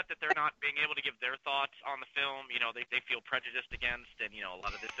upset that they're not being able to give their thoughts on the film. You know, they feel prejudiced against, and, you know, a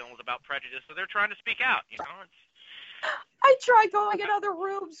lot of this film is about prejudice, so they're trying to speak out, you know? I try going in other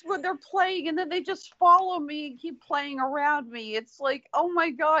rooms when they're playing, and then they just follow me and keep playing around me. It's like, oh my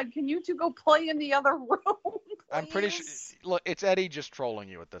God, can you two go play in the other room, please? I'm pretty sure, look, it's Eddie just trolling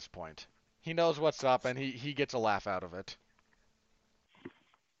you at this point. He knows what's up, and he gets a laugh out of it.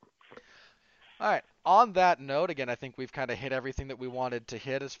 All right. On that note, again, I think we've kind of hit everything that we wanted to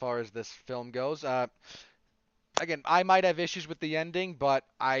hit as far as this film goes. Again, I might have issues with the ending, but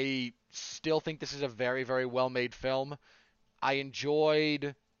I still think this is a very, very well-made film. I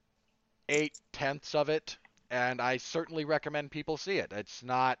enjoyed 8/10 of it, and I certainly recommend people see it. It's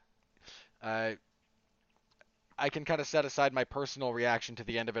not... I can kind of set aside my personal reaction to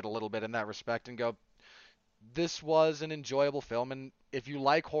the end of it a little bit in that respect and go, this was an enjoyable film, and if you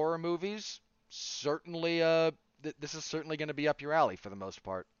like horror movies, certainly, this is certainly going to be up your alley for the most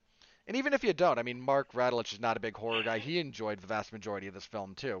part. And even if you don't, I mean, Mark Radulich is not a big horror guy. He enjoyed the vast majority of this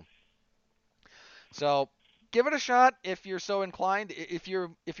film too. So give it a shot if you're so inclined. If you're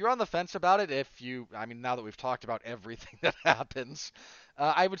on the fence about it, now that we've talked about everything that happens,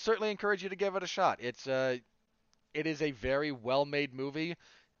 I would certainly encourage you to give it a shot. It is a very well-made movie,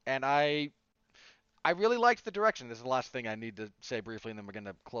 and I really liked the direction. This is the last thing I need to say briefly, and then we're going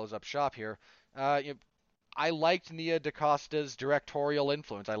to close up shop here. I liked Nia DaCosta's directorial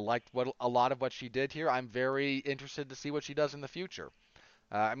influence. I liked a lot of what she did here. I'm very interested to see what she does in the future.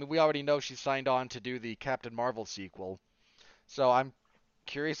 We already know she's signed on to do the Captain Marvel sequel, so I'm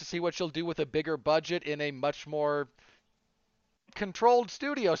curious to see what she'll do with a bigger budget in a much more controlled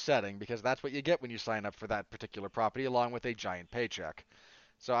studio setting, because that's what you get when you sign up for that particular property, along with a giant paycheck.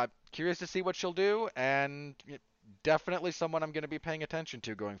 So I'm curious to see what she'll do, and definitely someone I'm going to be paying attention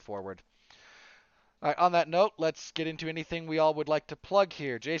to going forward. All right, on that note, let's get into anything we all would like to plug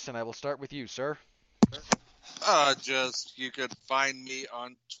here. Jason, I will start with you, sir. You could find me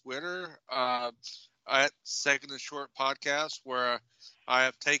on Twitter at Second and Short Podcast, where I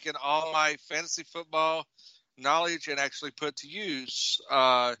have taken all my fantasy football knowledge and actually put to use.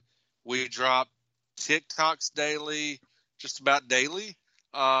 We drop TikToks daily, just about daily.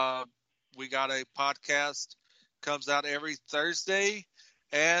 We got a podcast, comes out every Thursday.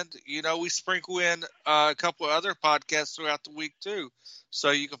 And, we sprinkle in a couple of other podcasts throughout the week, too.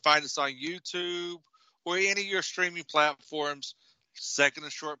 So you can find us on YouTube or any of your streaming platforms, Second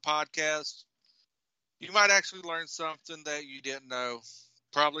and Short Podcast. You might actually learn something that you didn't know.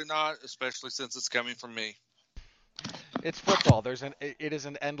 Probably not, especially since it's coming from me. It's football. It is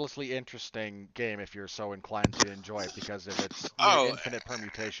an endlessly interesting game if you're so inclined to enjoy it because of its infinite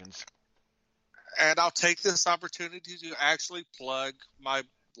permutations. And I'll take this opportunity to actually plug my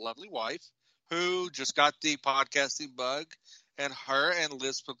lovely wife, who just got the podcasting bug and her and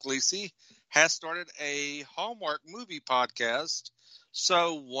Liz Puglisi has started a Hallmark movie podcast.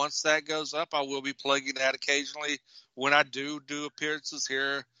 So once that goes up, I will be plugging that occasionally when I do appearances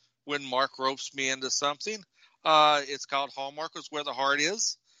here when Mark ropes me into something. It's called Hallmark is Where the Heart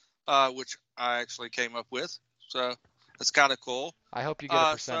Is, which I actually came up with. So it's kind of cool. I hope you get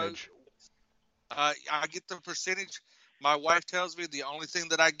a percentage. I get the percentage. My wife tells me the only thing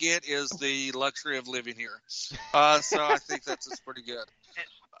that I get is the luxury of living here. So I think that's pretty good.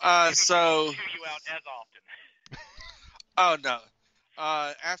 So chew you out as often. Oh no.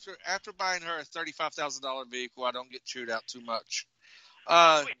 After buying her a $35,000 vehicle, I don't get chewed out too much.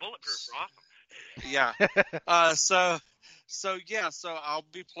 Wait, bulletproof, awesome. Yeah. So I'll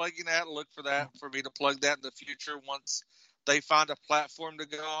be plugging that. Look for that for me to plug that in the future once they find a platform to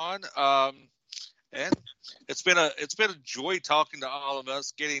go on. And it's been a joy talking to all of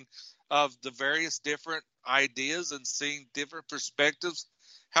us, getting of the various different ideas and seeing different perspectives,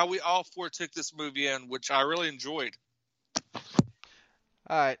 how we all four took this movie in, which I really enjoyed.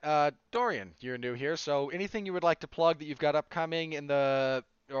 All right, Dorian, you're new here, so anything you would like to plug that you've got upcoming or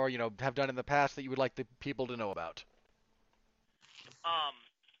have done in the past that you would like the people to know about?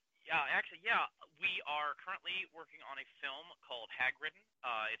 Yeah, we are currently working on a film called Hagridden.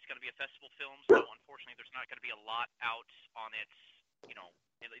 It's going to be a festival film, so unfortunately there's not going to be a lot out on its,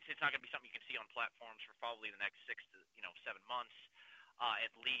 it's not going to be something you can see on platforms for probably the next 6 to 7 months,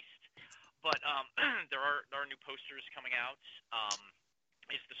 at least. But there are new posters coming out.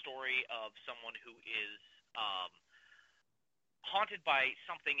 It's the story of someone who is haunted by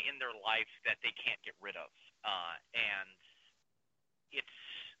something in their life that they can't get rid of, and it's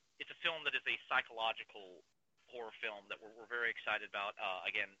a film that is a psychological horror film that we're very excited about.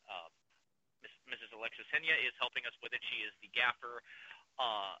 Again, Mrs. Alexis Hejna is helping us with it. She is the gaffer,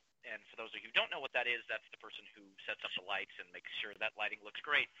 and for those of you who don't know what that is, that's the person who sets up the lights and makes sure that lighting looks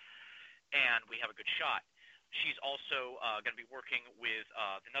great, and we have a good shot. She's also going to be working with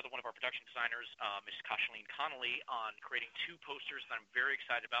another one of our production designers, Ms. Kathleen Connolly, on creating 2 posters that I'm very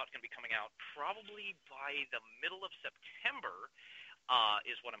excited about. It's going to be coming out probably by the middle of September,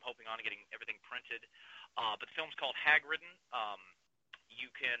 is what I'm hoping on, getting everything printed. But the film's called Hagridden. You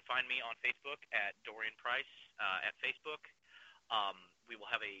can find me on Facebook at Dorian Price at Facebook. We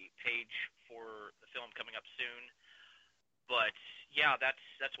will have a page for the film coming up soon. But yeah, that's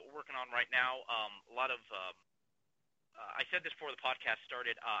what we're working on right now. A lot of I said this before the podcast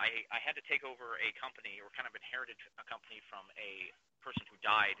started. I had to take over a company, or kind of inherited a company from a person who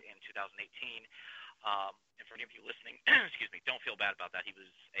died in 2018. And for any of you listening, excuse me, don't feel bad about that. He was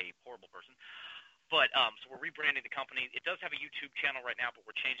a horrible person. But so we're rebranding the company. It does have a YouTube channel right now, but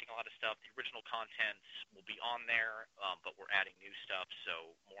we're changing a lot of stuff. The original content will be on there, but we're adding new stuff,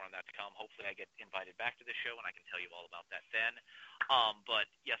 so more on that to come. Hopefully I get invited back to the show, and I can tell you all about that then.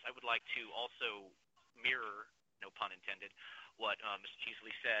 But yes, I would like to also mirror, no pun intended, what Mr.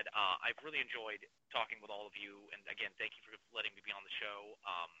 Teasley said. I've really enjoyed talking with all of you, and again, thank you for letting me be on the show.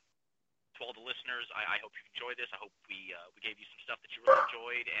 To all the listeners, I hope you enjoyed this. I hope we gave you some stuff that you really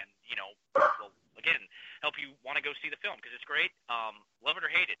enjoyed, and will again help you want to go see the film, because it's great. Love it or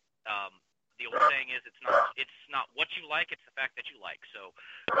hate it. The old saying is, it's not what you like, it's the fact that you like. So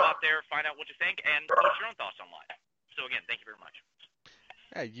go out there, find out what you think, and post your own thoughts online. So again, thank you very much.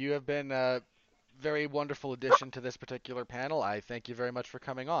 Yeah, you have been a very wonderful addition to this particular panel. I thank you very much for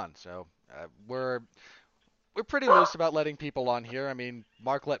coming on. So we're pretty loose about letting people on here. I mean,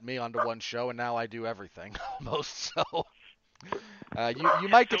 Mark let me onto one show, and now I do everything almost. So you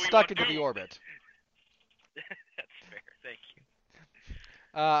might get stuck into the orbit. That's fair. Thank you.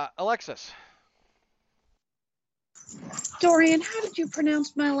 Alexis. Dorian, how did you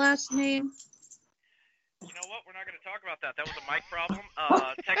pronounce my last name? You know what? We're not going to talk about that. That was a mic problem.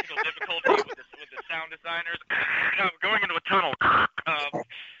 Technical difficulty with the sound designers. I'm going into a tunnel.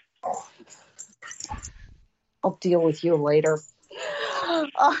 I'll deal with you later.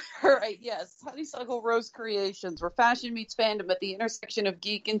 All right, yes. Honeysuckle Rose Creations, where fashion meets fandom at the intersection of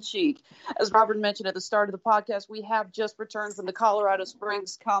geek and chic. As Robert mentioned at the start of the podcast, we have just returned from the Colorado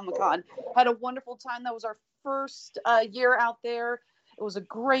Springs Comic-Con. Had a wonderful time. That was our first year out there. It was a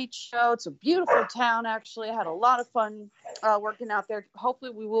great show. It's a beautiful town, actually. I had a lot of fun working out there.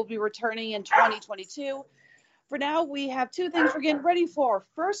 Hopefully we will be returning in 2022. For now, we have 2 things we're getting ready for.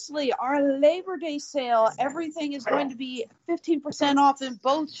 Firstly, our Labor Day sale. Everything is going to be 15% off in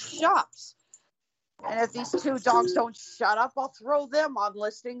both shops. And if these 2 dogs don't shut up, I'll throw them on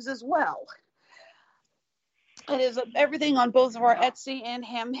listings as well. It is everything on both of our Etsy and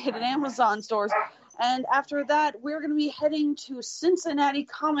Handmade and Amazon stores. And after that, we're going to be heading to Cincinnati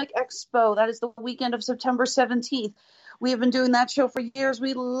Comic Expo. That is the weekend of September 17th. We have been doing that show for years.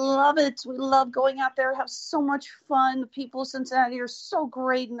 We love it. We love going out there, have so much fun. The people of Cincinnati are so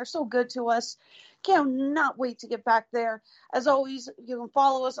great and they're so good to us. Cannot wait to get back there. As always, you can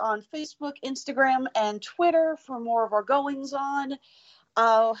follow us on Facebook, Instagram, and Twitter for more of our goings on.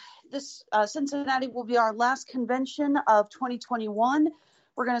 This Cincinnati will be our last convention of 2021.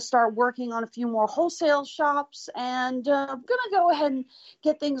 We're going to start working on a few more wholesale shops, and I'm going to go ahead and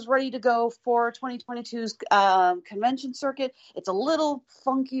get things ready to go for 2022's convention circuit. It's a little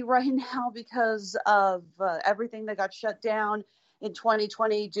funky right now because of everything that got shut down in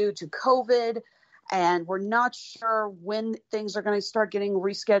 2020 due to COVID, and we're not sure when things are going to start getting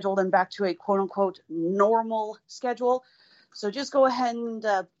rescheduled and back to a quote-unquote normal schedule. So just go ahead and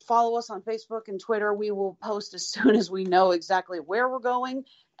follow us on Facebook and Twitter. We will post as soon as we know exactly where we're going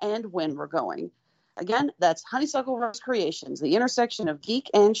and when we're going. Again, that's Honeysuckle Rose Creations, the intersection of geek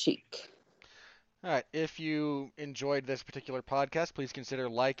and chic. All right. If you enjoyed this particular podcast, please consider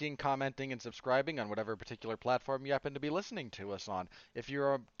liking, commenting, and subscribing on whatever particular platform you happen to be listening to us on. If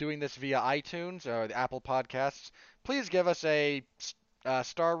you're doing this via iTunes or the Apple Podcasts, please give us a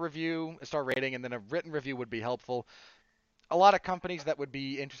star review, a star rating, and then a written review would be helpful. A lot of companies that would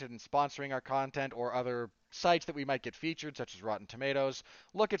be interested in sponsoring our content or other sites that we might get featured, such as Rotten Tomatoes,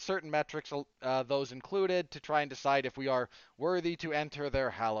 look at certain metrics, those included, to try and decide if we are worthy to enter their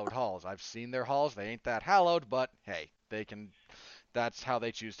hallowed halls. I've seen their halls. They ain't that hallowed, but hey, they can. That's how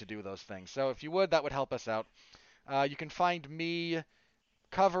they choose to do those things. So if you would, that would help us out. You can find me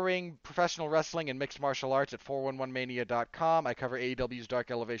covering professional wrestling and mixed martial arts at 411mania.com. I cover AEW's Dark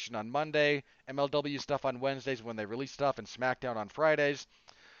Elevation on Monday, MLW stuff on Wednesdays when they release stuff, and SmackDown on Fridays,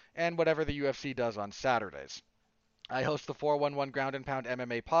 and whatever the UFC does on Saturdays. I host the 411 Ground and Pound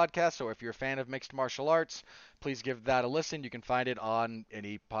MMA podcast, so if you're a fan of mixed martial arts, please give that a listen. You can find it on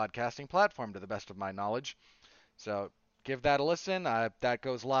any podcasting platform, to the best of my knowledge. So give that a listen. That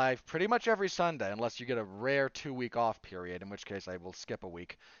goes live pretty much every Sunday, unless you get a rare 2-week off period, in which case I will skip a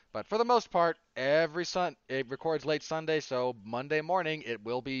week. But for the most part, it records late Sunday, so Monday morning it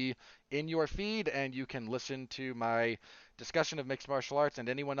will be in your feed, and you can listen to my discussion of mixed martial arts and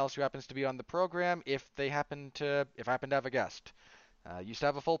anyone else who happens to be on the program if I happen to have a guest. Used to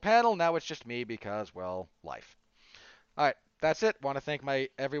have a full panel, now it's just me because, well, life. All right. That's it. Want to thank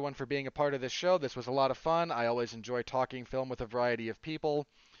everyone for being a part of this show. This was a lot of fun. I always enjoy talking film with a variety of people.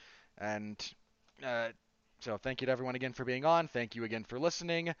 And so thank you to everyone again for being on. Thank you again for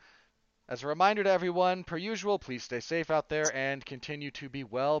listening. As a reminder to everyone, per usual, please stay safe out there and continue to be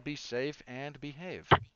well, be safe, and behave.